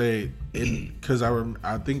 I was gonna say, because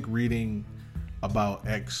I think reading about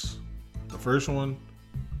X, the first one,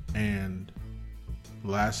 and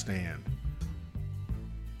Last Stand.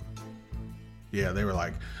 Yeah, they were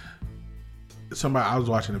like. I was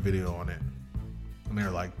watching a video on it, and they're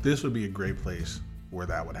like, this would be a great place where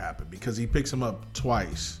that would happen, because he picks him up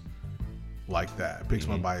twice like that, picks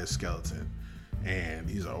him up by his skeleton, and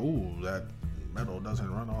he's like, oh, that metal doesn't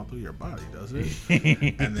run all through your body, does it?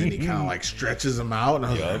 And then he kind of like stretches him out, and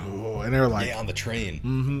I was like, oh, and they were like, yeah, on the train.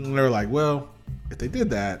 Mm-hmm. And they were like, well, if they did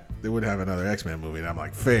that, they would have another X-Men movie. And I'm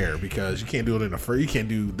like, fair, because you can't do it in the first. You can't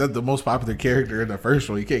do the most popular character in the first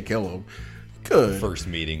one. You can't kill him. Good. First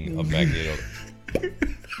meeting of Magneto.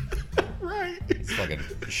 Right. Fucking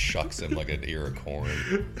shucks him like an ear of corn.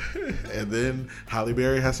 And then Halle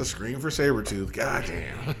Berry has to scream for Sabretooth. God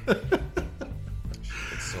damn.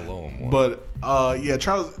 It's Stallone. But yeah,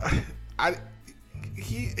 Charles,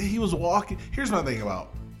 he was walking. Here's my thing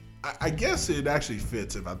about. I guess it actually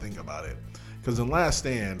fits if I think about it, because in Last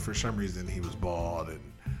Stand, for some reason, he was bald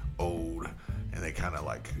and old, and they kind of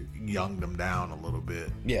like younged him down a little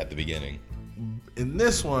bit. Yeah, at the beginning. In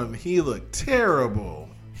this one, he looked terrible.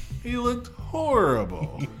 He looked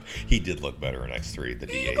horrible. He did look better in X3, the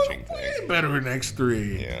de-aging thing. Way better in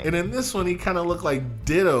X3. Yeah. And in this one, he kind of looked like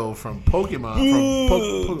Ditto from Pokemon,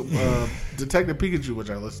 from Detective Pikachu,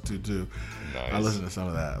 which I listened to too. Nice. I listened to some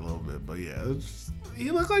of that a little bit, but yeah,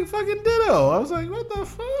 he looked like fucking Ditto. I was like, what the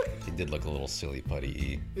fuck? He did look a little silly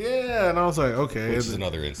putty. Yeah, and I was like, okay. Which is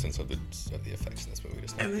another instance of the effects in this movie.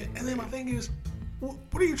 And then my thing is, what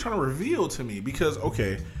are you trying to reveal to me? Because,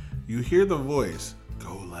 okay, you hear the voice,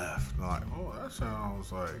 go left. And I'm like, oh, that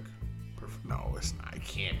sounds like, no, it's not. It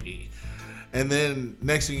can't be. And then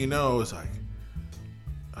next thing you know, it's like,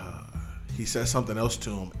 he says something else to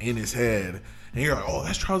him in his head. And you're like, oh,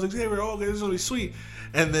 that's Charles Xavier. Oh, okay, this is going to be sweet.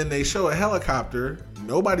 And then they show a helicopter.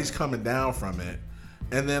 Nobody's coming down from it.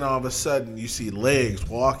 And then all of a sudden, you see legs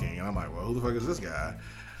walking. And I'm like, well, who the fuck is this guy?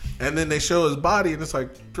 And then they show his body, and it's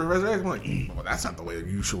like, Professor X. I'm like, well, that's not the way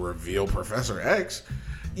you should reveal Professor X.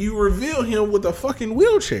 You reveal him with a fucking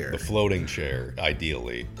wheelchair. The floating chair,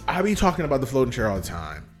 ideally. I be talking about the floating chair all the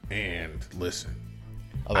time. And listen.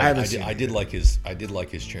 I did like his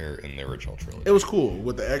chair in the original trilogy. It was cool.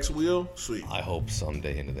 With the X wheel, sweet. I hope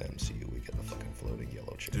someday into the MCU we get the fucking floating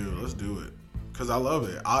yellow chair. Dude, let's do it. Because I love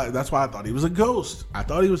it. That's why I thought he was a ghost. I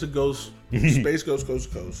thought he was a ghost. Space ghost, coast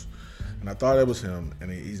to coast. And I thought it was him. And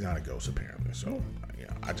he's not a ghost, apparently. So,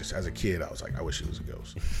 I just, as a kid, I was like, I wish he was a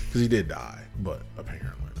ghost. Because he did die. But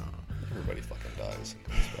apparently not. Everybody fucking dies and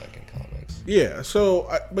comes back in comics. Yeah. So,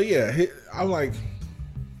 I'm like,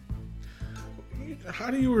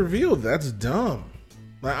 how do you reveal that? That's dumb.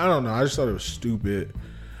 Like, I don't know. I just thought it was stupid.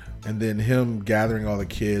 And then him gathering all the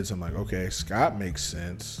kids, I'm like, okay, Scott makes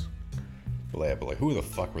sense. But like, who the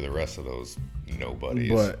fuck were the rest of those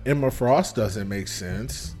nobodies? But Emma Frost doesn't make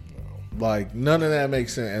sense. No. Like, none of that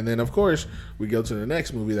makes sense. And then, of course, we go to the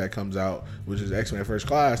next movie that comes out, which is X-Men First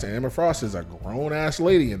Class, and Emma Frost is a grown-ass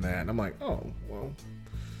lady in that. And I'm like, oh, well.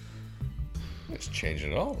 It's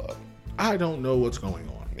changing it all up. I don't know what's going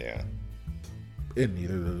on. Yeah. And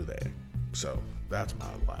neither do they. So, that's my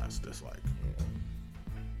last dislike. Yeah.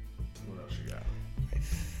 What else you got? I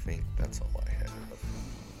think that's all I have.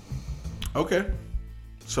 Okay.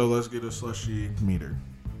 So, let's get a slushy meter.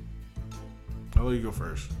 I'll let you go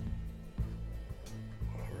first.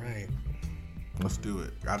 All right. Let's do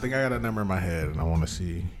it. I think I got a number in my head, and I want to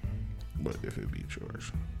see if it beats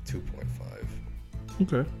yours. 2.5.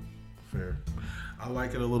 Okay. Fair. I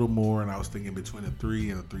like it a little more, and I was thinking between a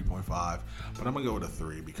 3 and a 3.5, but I'm going to go with a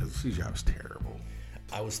 3 because the CGI was terrible.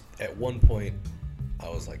 At one point, I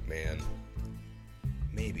was like, man,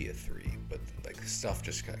 maybe a 3, but like stuff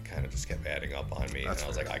just kind of just kept adding up on me, and I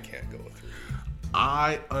was like, I can't go with 3.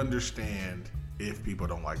 I understand if people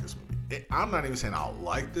don't like this movie. I'm not even saying I don't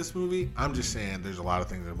like this movie. I'm just saying there's a lot of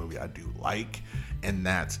things in the movie I do like, and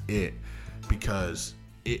that's it. Because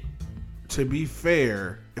to be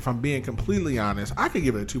fair, if I'm being completely honest, I could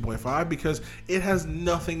give it a 2.5 because it has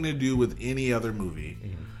nothing to do with any other movie.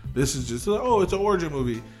 Mm-hmm. This is just, it's an origin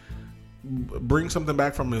movie. Bring something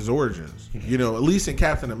back from his origins. At least in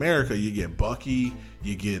Captain America, you get Bucky,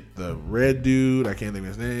 you get the red dude, I can't think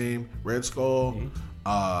of his name, Red Skull,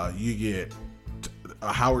 you get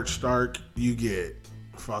Howard Stark, you get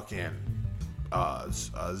fucking, it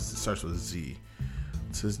starts with Z.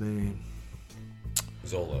 What's his name?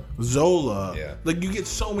 Zola. Yeah. Like, you get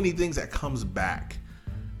so many things that comes back.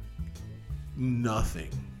 Nothing.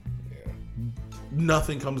 Yeah.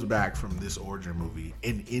 Nothing comes back from this origin movie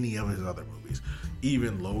in any of his other movies.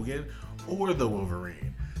 Even Logan or the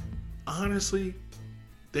Wolverine. Honestly,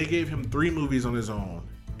 they gave him 3 movies on his own,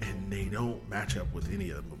 and they don't match up with any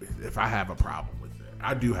of the movies. If I have a problem with that.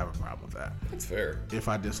 I do have a problem with that. That's fair. If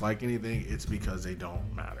I dislike anything, it's because they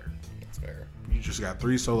don't matter. That's fair. You just got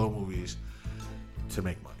 3 solo movies to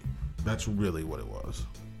make money. That's really what it was.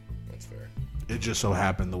 That's fair. It just so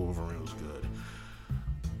happened the Wolverine was good.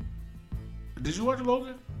 Did you watch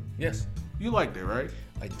Logan? Yes. You liked it, right?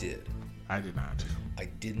 I did. I did not. I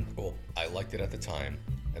didn't. Well, I liked it at the time,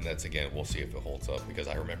 and that's, again, we'll see if it holds up, because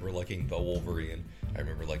I remember liking the Wolverine. I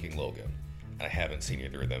remember liking Logan, and I haven't seen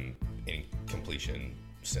either of them in completion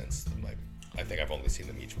since. I think I've only seen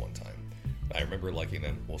them each one time. I remember liking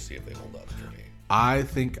them. We'll see if they hold up for me. I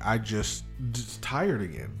think I just tired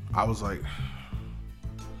again. I was like,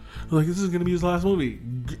 this is gonna be his last movie.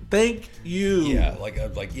 Thank you. Yeah,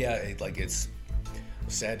 it's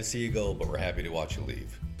sad to see you go, but we're happy to watch you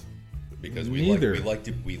leave, because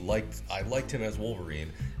I liked him as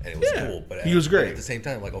Wolverine, and it was cool. But he was great. At the same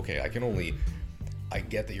time, I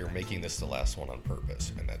get that you're making this the last one on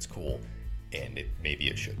purpose, and that's cool, and maybe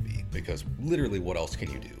it should be, because literally, what else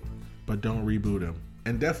can you do? But don't reboot him.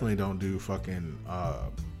 And definitely don't do fucking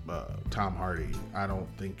Tom Hardy. I don't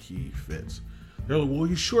think he fits. They're like, well,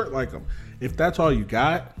 he's short like him. If that's all you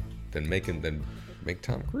got, then make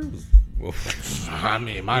Tom Cruise. I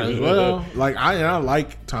mean, might as well. Like, I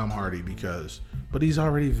like Tom Hardy but he's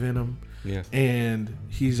already Venom. Yeah. And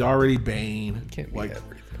he's already Bane. You can't be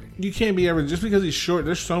everything. You can't be everything just because he's short.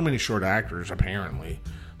 There's so many short actors apparently.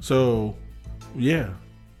 So, yeah.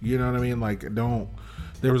 You know what I mean? Like, don't.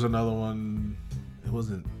 There was another one. It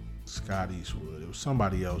wasn't Scott Eastwood. It was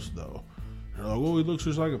somebody else, though. They're like, oh, he looks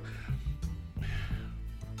just like him.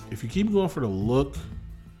 If you keep going for the look,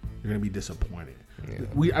 you're going to be disappointed.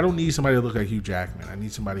 Yeah. I don't need somebody to look like Hugh Jackman. I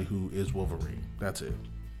need somebody who is Wolverine. That's it.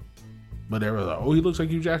 But they were like, oh, he looks like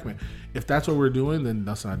Hugh Jackman. If that's what we're doing, then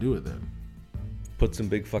let's not do it then. Put some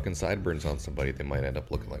big fucking sideburns on somebody, they might end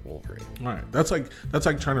up looking like Wolverine. All right. That's like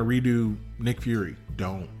trying to redo Nick Fury.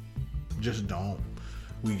 Don't. Just don't.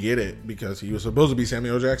 We get it because he was supposed to be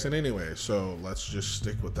Samuel Jackson anyway. So let's just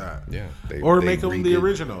stick with that. Yeah. Or make him the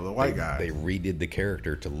original, the white guy. They redid the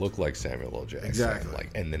character to look like Samuel L. Jackson. Exactly.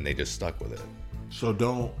 And then they just stuck with it. So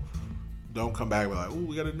don't come back with like, oh,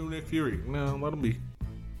 we got a new Nick Fury. No, let him be.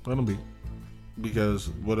 Let him be. Because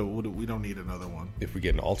we don't need another one. If we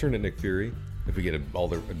get an alternate Nick Fury, if we get a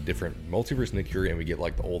different multiverse Nick Fury, and we get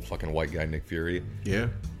like the old fucking white guy Nick Fury, yeah,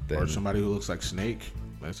 or somebody who looks like Snake,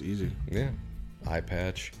 that's easy. Yeah, eye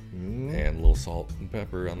patch and a little salt and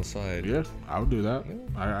pepper on the side. Yeah, I would do that.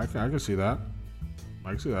 Yeah. I can see that. I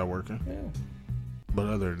can see that working. Yeah, but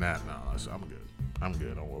other than that, no, I'm good. I'm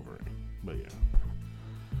good on Wolverine. But yeah.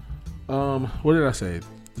 What did I say?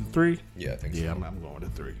 3? Yeah, I think so. Yeah, I'm going to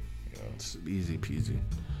 3. It's easy peasy.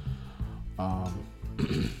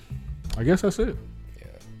 I guess that's it. Yeah.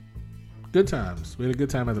 Good times. We had a good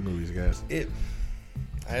time at the movies, guys. I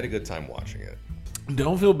had a good time watching it.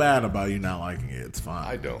 Don't feel bad about you not liking it. It's fine.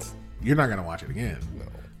 I don't. You're not gonna watch it again. No.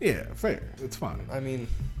 Yeah, fair. It's fine. I mean,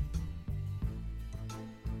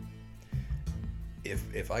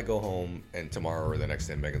 if I go home and tomorrow or the next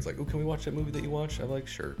day Megan's like, "Oh, can we watch that movie that you watched?" I'm like,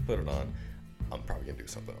 "Sure, put it on." I'm probably gonna do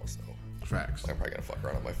something else though. Facts. I'm probably gonna fuck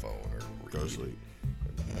around on my phone or read. Go to sleep.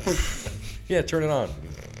 Yeah, turn it on.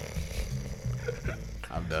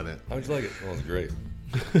 I've done it. How'd you like it? Well, it was great.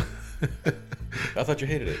 I thought you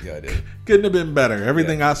hated it. Yeah, I did. Couldn't have been better.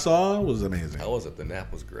 Everything I saw was amazing. How was it? The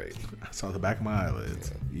nap was great. I saw the back of my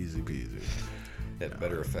eyelids. Yeah. Easy peasy. It had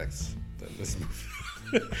better effects than this movie.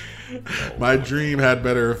 My dream had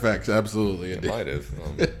better effects. Absolutely, it might have.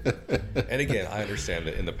 And again, I understand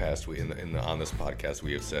that in the past, on this podcast,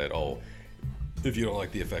 we have said, "Oh, if you don't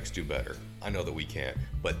like the effects, do better." I know that we can't,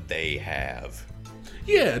 but they have.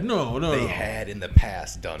 Yeah, no. They had in the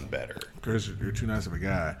past done better. Chris, you're too nice of a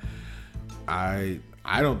guy. I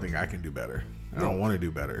don't think I can do better. I don't want to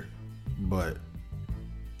do better, but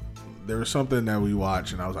there was something that we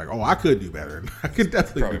watched, and I was like, "Oh, I could do better. I could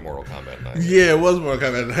definitely." Probably Mortal Kombat Annihilation. Yeah, it was Mortal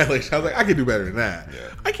Kombat Annihilation. I was like, I could do better than that. Yeah.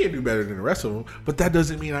 I can't do better than the rest of them, but that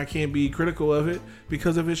doesn't mean I can't be critical of it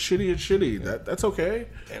because if it's shitty, it's shitty. Yeah. That's okay.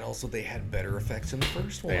 And also, they had better effects in the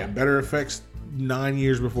first one. They had better effects 9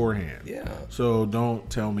 years beforehand. Yeah. So don't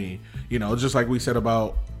tell me, just like we said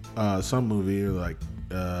about some movie or like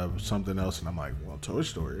something else, and I'm like, well, Toy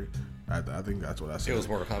Story. I think that's what I said. It was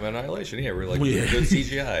Mortal Kombat Annihilation. Yeah, we're like, good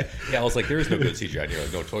CGI. Yeah, I was like, there is no good CGI. And you're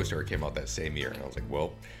like, no, Toy Story came out that same year. And I was like,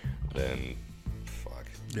 well, then, fuck.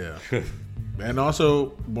 Yeah. And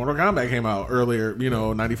also, Mortal Kombat came out earlier,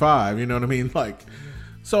 95. You know what I mean? Like,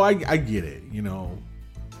 so I get it.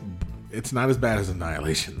 It's not as bad as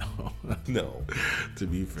Annihilation, though. No. To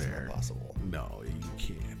be fair. It's not possible. No, you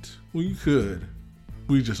can't. Well, you could.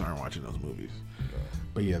 We just aren't watching those movies. No.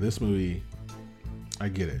 But yeah, this movie, I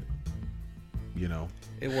get it.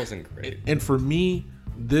 It wasn't great. And for me,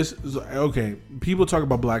 this is okay. People talk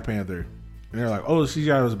about Black Panther, and they're like, "Oh, the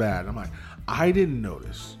CGI was bad." I'm like, I didn't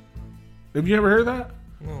notice. Have you ever heard that?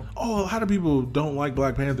 No. Oh, a lot of people don't like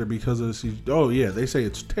Black Panther because of the CGI. Oh yeah, they say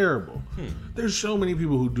it's terrible. There's so many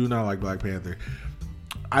people who do not like Black Panther.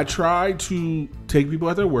 I try to take people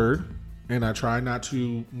at their word, and I try not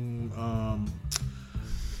to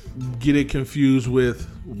get it confused with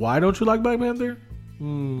why don't you like Black Panther?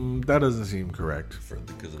 That doesn't seem correct.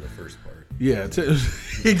 Because of the first part. Yeah,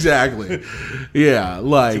 exactly. Yeah,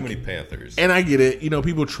 like too many Panthers. And I get it.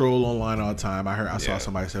 People troll online all the time. I saw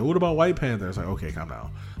somebody say, "What about White Panther?" It's like, okay, calm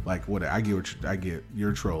down. Like, what? I get.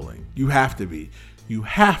 You're trolling. You have to be. You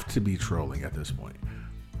have to be trolling at this point.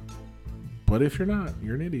 But if you're not,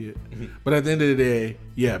 you're an idiot. Mm-hmm. But at the end of the day,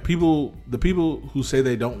 yeah, the people who say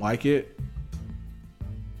they don't like it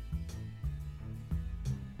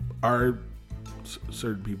are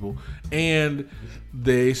certain people, and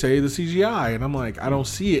they say the CGI, and I'm like, I don't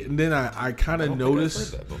see it. And then I kind of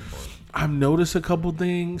notice, I've noticed a couple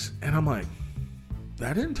things, and I'm like,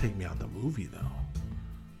 that didn't take me out the movie though.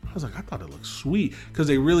 I was like, I thought it looked sweet because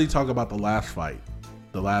they really talk about the last fight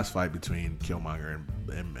between Killmonger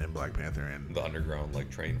and Black Panther and the underground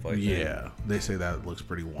train fight. Yeah, they say that looks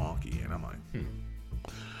pretty wonky, and I'm like,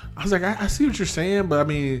 I was like, I see what you're saying, but I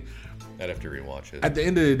mean, I'd have to rewatch it. At the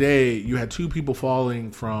end of the day, you had two people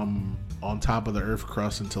falling from on top of the Earth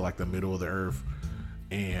crust into like the middle of the Earth,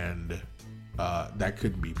 and that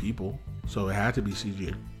couldn't be people, so it had to be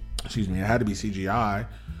CGI. Excuse me, it had to be CGI.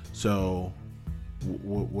 So,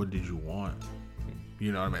 what did you want?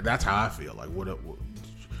 You know what I mean? That's how I feel. Like, what do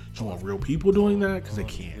you want real people doing that? Because they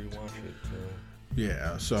can't. Rewatch it.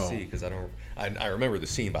 Yeah. So See, because I remember the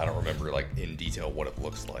scene, but I don't remember like in detail what it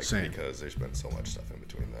looks like. Same. Because there's been so much stuff in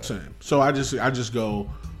between that. same. So I just go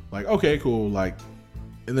like, okay, cool, like,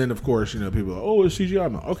 and then of course, you know, people are like, oh, it's CGI.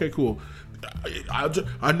 I'm like, okay, cool.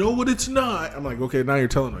 I know what it's not. I'm like, okay, now you're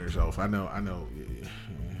telling on yourself. I know.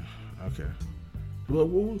 Okay. They're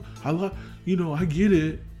like, well, I get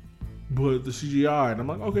it, but the CGI, and I'm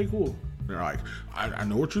like, okay, cool. They're like, I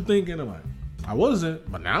know what you're thinking. I'm like, I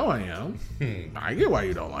wasn't, but now I am. I get why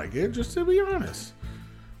you don't like it, just to be honest.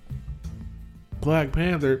 Black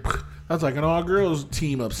Panther, that's like an all-girls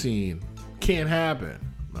team-up scene. Can't happen.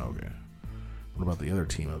 Okay. What about the other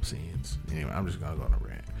team-up scenes? Anyway, I'm just going to go on a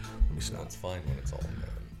rant. Let me stop. It's fine when it's all men.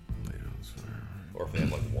 Yeah, that's fair. Or if they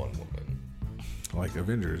have like one woman. Like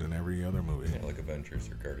Avengers in every other movie. Yeah, like Avengers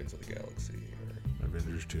or Guardians of the Galaxy. Or...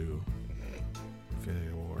 Avengers 2.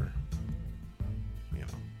 Infinity War. You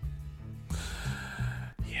know.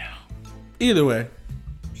 Yeah. Either way.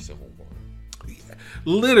 Civil War.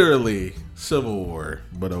 Literally Civil War,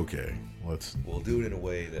 but okay. We'll do it in a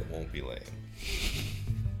way that won't be lame.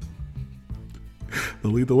 The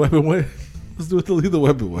Lethal Weapon way? Let's do it the Lethal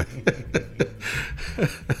Weapon way.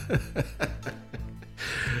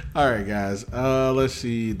 All right, guys. Let's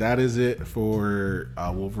see. That is it for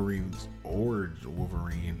Wolverine's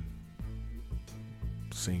Wolverine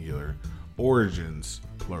singular, Origins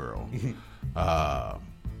plural.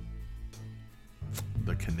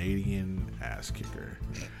 The Canadian ass kicker.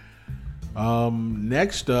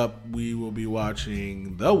 Next up, we will be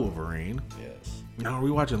watching The Wolverine. Yes. Now, are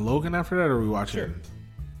we watching Logan after that, or are we watching? Sure.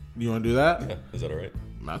 You want to do that? Yeah. Is that all right?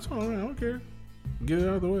 That's all right. I don't care. Get it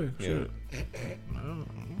out of the way. Yeah. Shit. I don't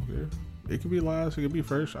care. It could be last. It could be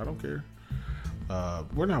first. I don't care.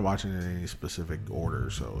 We're not watching it in any specific order,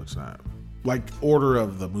 so it's not like order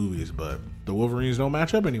of the movies. But the Wolverines don't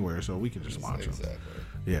match up anywhere, so we can just watch them. Exactly.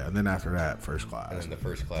 Yeah, and then after that, First Class. And in the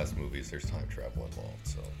First Class movies, there's time travel involved,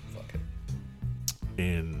 so fuck it.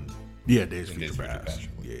 Days of Future Past.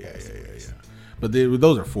 Yeah. movies. But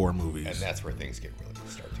those are 4 movies. And that's where things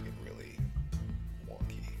start to get really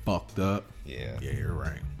wonky. Fucked up. Yeah. Yeah, you're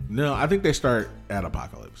right. No, I think they start at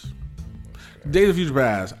Apocalypse. Days of Future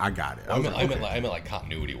Past, I got it. I meant like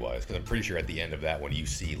continuity wise, because I'm pretty sure at the end of that one you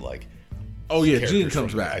see like. Oh yeah, Jean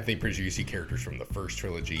comes back. I think pretty sure you see characters from the first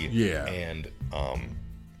trilogy. Yeah. And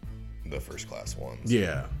the First Class ones.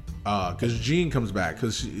 Yeah. Because Jean comes back.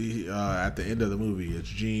 Because at the end of the movie, it's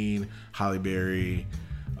Jean, Halle Berry,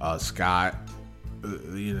 Scott.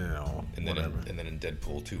 And then whatever. And then in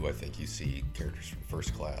Deadpool 2, I think you see characters from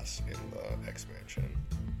First Class in the X-Mansion.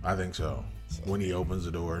 I think so. When he opens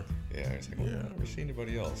the door. Yeah, he's like, I've never seen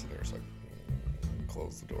anybody else. And there's like,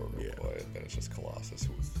 close the door real quiet. Then it's just Colossus,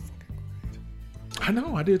 who was fucking great. I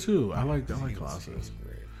know, I did too. I like Colossus. He was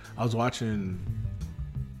great. I was watching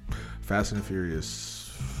Fast and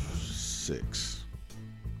Furious 6.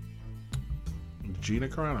 Gina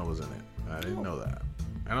Carano was in it. I didn't know that.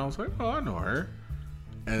 And I was like, oh, I know her.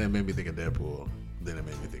 And it made me think of Deadpool. Then it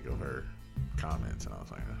made me think of her comments. And I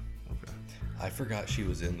was like, okay. I forgot she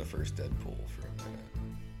was in the first Deadpool for a minute.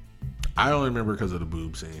 I only remember because of the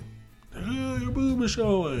boob scene. Oh, your boob is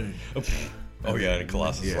showing. Oh, yeah, and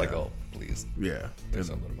Colossus is like, oh, please. Yeah. There's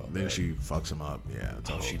something about then that. she fucks him up. Yeah.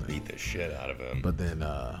 She beat the shit out of him. But then,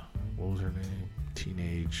 what was her name?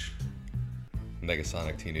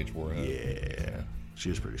 Negasonic Teenage Warhead. Yeah. She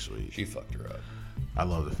was pretty sweet. She fucked her up. I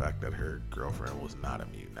love the fact that her girlfriend was not a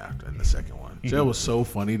mutant after in the second one. That was so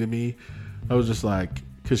funny to me. I was just like,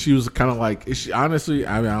 because she was kind of like, honestly,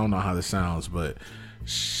 I don't know how this sounds, but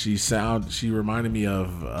she reminded me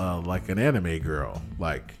of like an anime girl.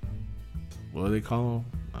 Like, what do they call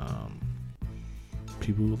them?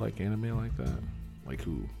 People who like anime like that? Like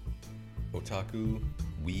who? Otaku?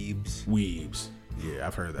 Weebs? Weebs. Yeah,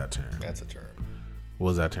 I've heard that term. That's a term. What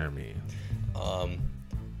does that term mean?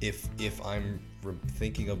 If I'm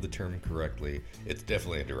thinking of the term correctly, it's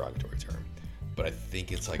definitely a derogatory term. But I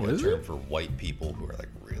think it's like a term for white people who are like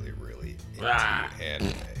really, really into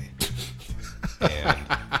anime. And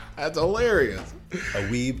that's hilarious. A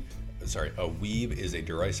weeb is a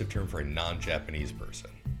derisive term for a non-Japanese person.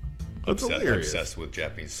 That's hilarious. Obsessed with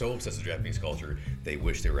Japanese culture, they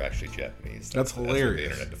wish they were actually Japanese. That's hilarious. That's what the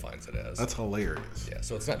internet defines it as. That's hilarious. Yeah,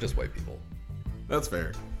 so it's not just white people. That's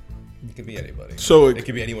fair. It can be anybody. So it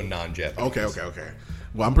can be anyone non-Japanese. Okay.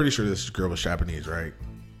 Well, I'm pretty sure this girl was Japanese, right?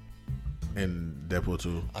 In Deadpool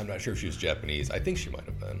 2. I'm not sure if she was Japanese. I think she might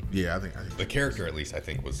have been. Yeah, I think The character, at least, I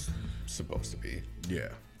think, was supposed to be. Yeah.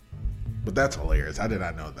 But that's hilarious. I did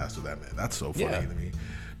not know that's what that meant. That's so funny Yeah. to me.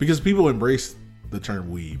 Because people embrace the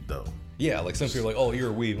term weeb, though. Yeah, like some people are like, oh,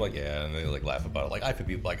 you're a weeb. Like, yeah, and they like laugh about it. Like, I could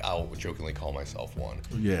be like, I'll jokingly call myself one.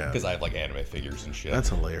 Yeah. Because I have like anime figures and shit. That's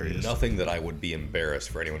hilarious. Nothing that I would be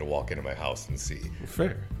embarrassed for anyone to walk into my house and see.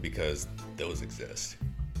 Fair. Because those exist.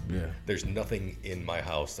 Yeah. There's nothing in my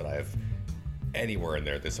house that I have anywhere in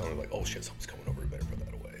there that someone's like, oh shit, someone's coming over, you better put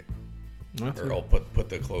that away. That's Or it. I'll put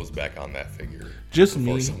the clothes back on that figure Just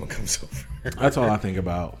before me. someone comes over. That's all I think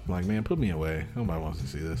about. Like, man, put me away. Nobody wants to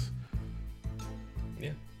see this.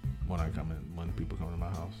 Yeah. When people come to my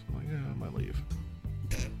house, I'm like, yeah, I might leave.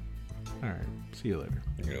 All right. See you later.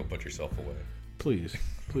 You're going to put yourself away. Please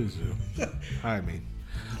do. Hide me.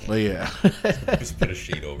 But yeah. Just put a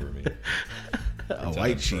sheet over me. A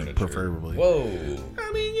white sheet, Furniture. preferably. Whoa.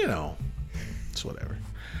 I mean, it's whatever.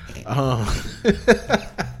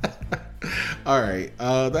 All right,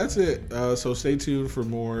 that's it. So stay tuned for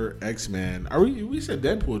more X-Men. We said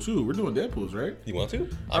Deadpool too. We're doing Deadpools, right? You want to?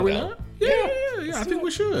 Are we down. not? Yeah. I think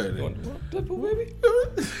we should. You want Deadpool, baby?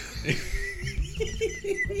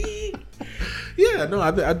 Yeah, no,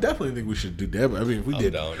 I definitely think we should do Deadpool. I mean, if we I'm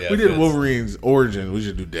did, down, yeah, we did if it's- Wolverine's origin, we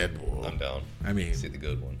should do Deadpool. I'm down. I mean, See the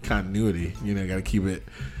good one. continuity. Got to keep it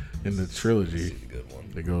in the trilogy. See the good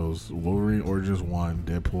one. It goes Wolverine Origins 1,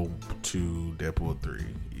 Deadpool 2, Deadpool 3.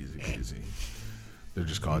 Easy peasy. They're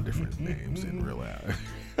just called different names in real life.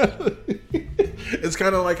 It's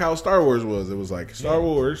kind of like how Star Wars was. It was like Star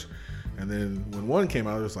Wars, and then when 1 came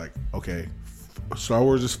out, it was like, okay, Star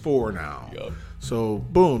Wars is 4 now. Yup. So,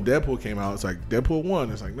 boom, Deadpool came out. It's like Deadpool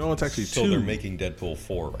 1. It's like, no, it's actually 2. So they're making Deadpool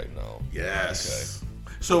 4 right now. Yes.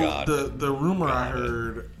 So God. the rumor I Got it.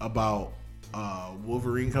 heard about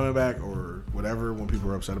Wolverine coming back or whatever when people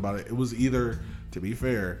were upset about it, it was either, to be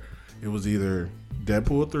fair, it was either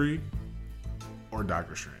Deadpool 3 or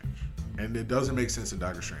Doctor Strange. And it doesn't make sense in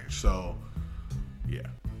Doctor Strange. So, yeah.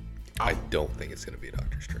 I don't think it's going to be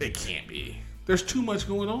Doctor Strange. It can't be. There's too much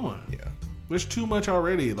going on. Yeah. There's too much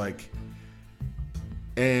already.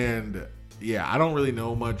 And yeah, I don't really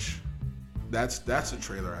know much. That's a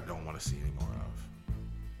trailer I don't want to see any more of.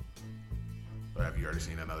 But have you already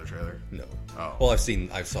seen another trailer? No. Oh. Well, I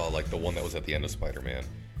saw like the one that was at the end of Spider-Man.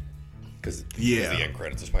 Because Yeah. the end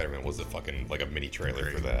credits of Spider-Man was a fucking like a mini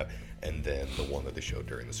trailer for that. And then the one that they showed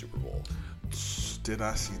during the Super Bowl. Did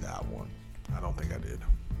I see that one? I don't think I did.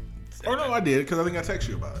 Or no, I did because I think I texted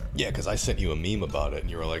you about it. Yeah, because I sent you a meme about it, and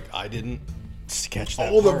you were like, I didn't catch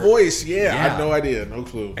that. Oh, the part. voice. Yeah, I Yeah. had no idea. No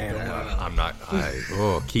clue. And Don't lie. I'm not.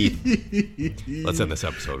 Keith. Let's end this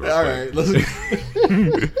episode. Real All quick. right, let's.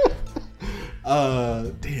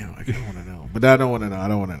 Damn, I kind of want to know, but I don't want to know. I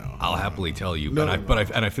don't want to know. I'll happily tell you, No, but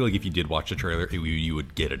no. I feel like if you did watch the trailer, you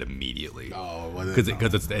would get it immediately. Oh, well, then,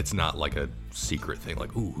 Because it's not like a secret thing.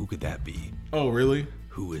 Like, ooh, who could that be? Oh, really?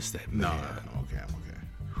 Who is that No, man? no, okay, I'm okay.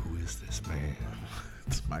 Who is this man?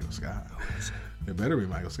 It's Michael Scott. It better be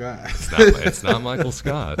Michael Scott. It's not Michael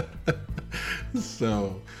Scott.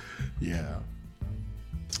 So, yeah.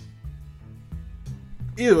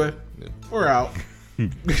 Either way, we're out.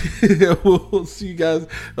 We'll see you guys.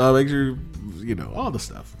 Make sure all the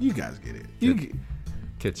stuff. You guys get it. You get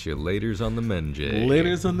Catch you laters on the Menjay.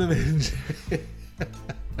 laters on the bench.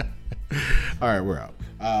 All right, we're out.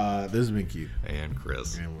 This has been Keith, And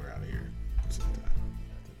Chris. and we're out of here sometime.